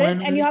have Faf, Karan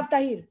Moeen and you Ali. have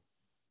Tahir.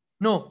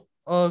 No,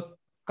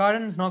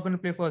 Karan's not going to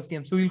play first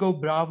game, so we'll go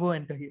Bravo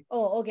and Tahir.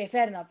 Oh, okay,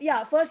 fair enough.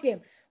 Yeah, first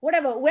game.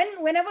 Whatever.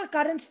 Whenever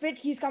Karan's fit,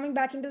 he's coming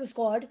back into the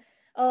squad.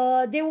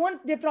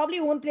 They probably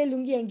won't play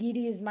Lungi and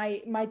Giri is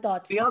my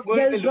thoughts. They are going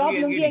They'll to play drop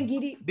Lungi and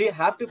Giri. They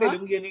have to play Huh?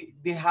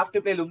 They have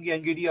to play Lungi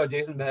and Giri or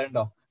Jason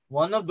Behrendorff.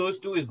 One of those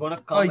two is going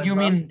to come. Oh, and you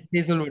run. mean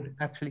Hazelwood,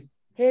 actually.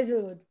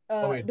 Hazelwood.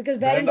 wait, Because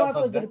Behrendorff's Behrendorff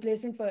not was the there?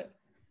 replacement for.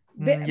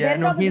 Yeah, no,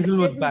 Behrendorff is the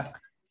Hazelwood's replacement back.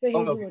 for Oh,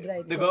 Hazelwood, okay.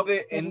 right? They're So, going to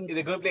play Hazelwood.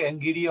 they're going to play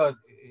Ngidi or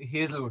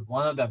Hazelwood.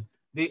 One of them.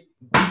 They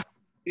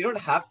don't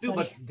have to, Sorry.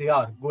 but they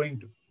are going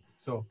to.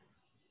 So,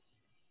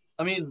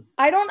 I mean,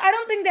 I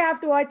don't think they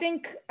have to. I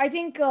think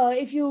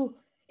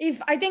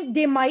if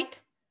they might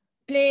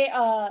play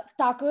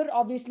Thakur,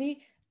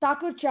 obviously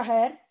Thakur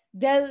Chahar,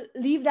 they'll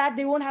leave that.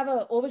 They won't have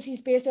an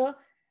overseas pacer.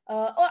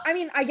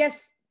 I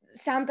guess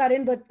Sam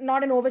Curran, but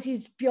not an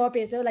overseas pure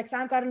pacer. Like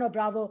Sam Curran or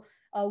Bravo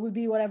will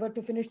be whatever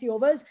to finish the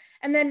overs.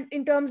 And then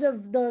in terms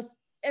of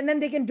and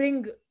then they can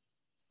bring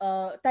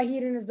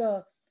Tahir in as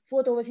the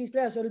fourth overseas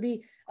player. So it'll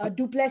be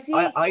Duplessis,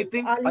 I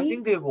think Ali.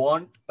 they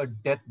want a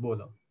death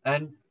bowler,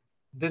 and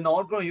they're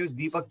not going to use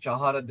Deepak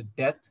Chahar at the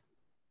death,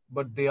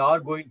 but they are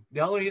going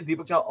to use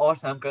Deepak Chahar or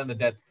Sam Curran at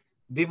the death.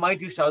 They might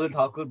use Shardul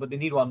Thakur, but they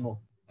need one more.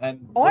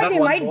 And or they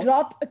might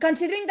drop,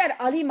 considering that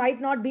Ali might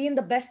not be in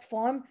the best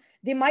form.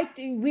 They might,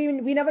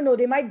 we never know.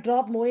 They might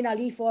drop Moeen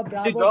Ali for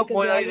Bravo. They drop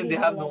because Moeen Ali, then they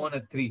have a no lot one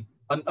at 3.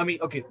 I mean,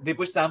 okay, they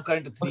push Sam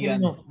Curran to 3, Okay,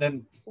 and no.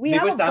 then we they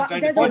have push Sam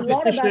Curran to there's 3. a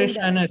lot of batting Suresh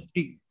there. at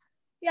 3.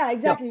 Yeah,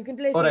 exactly. You can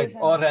play All right,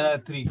 Suresh or Raina. Raina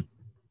at 3.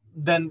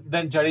 Then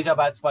Jadeja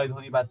bats 5,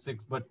 Dhoni bats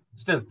 6. But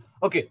still,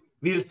 okay,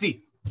 we'll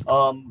see.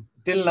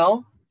 Till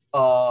now,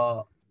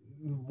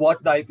 watch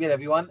the IPL,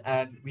 everyone,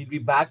 and we'll be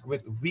back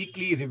with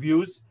weekly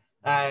reviews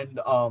and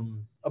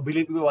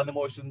Ability to Won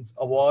Emotions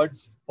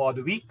awards for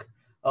the week.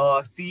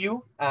 See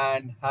you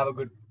and have a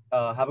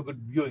good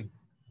viewing.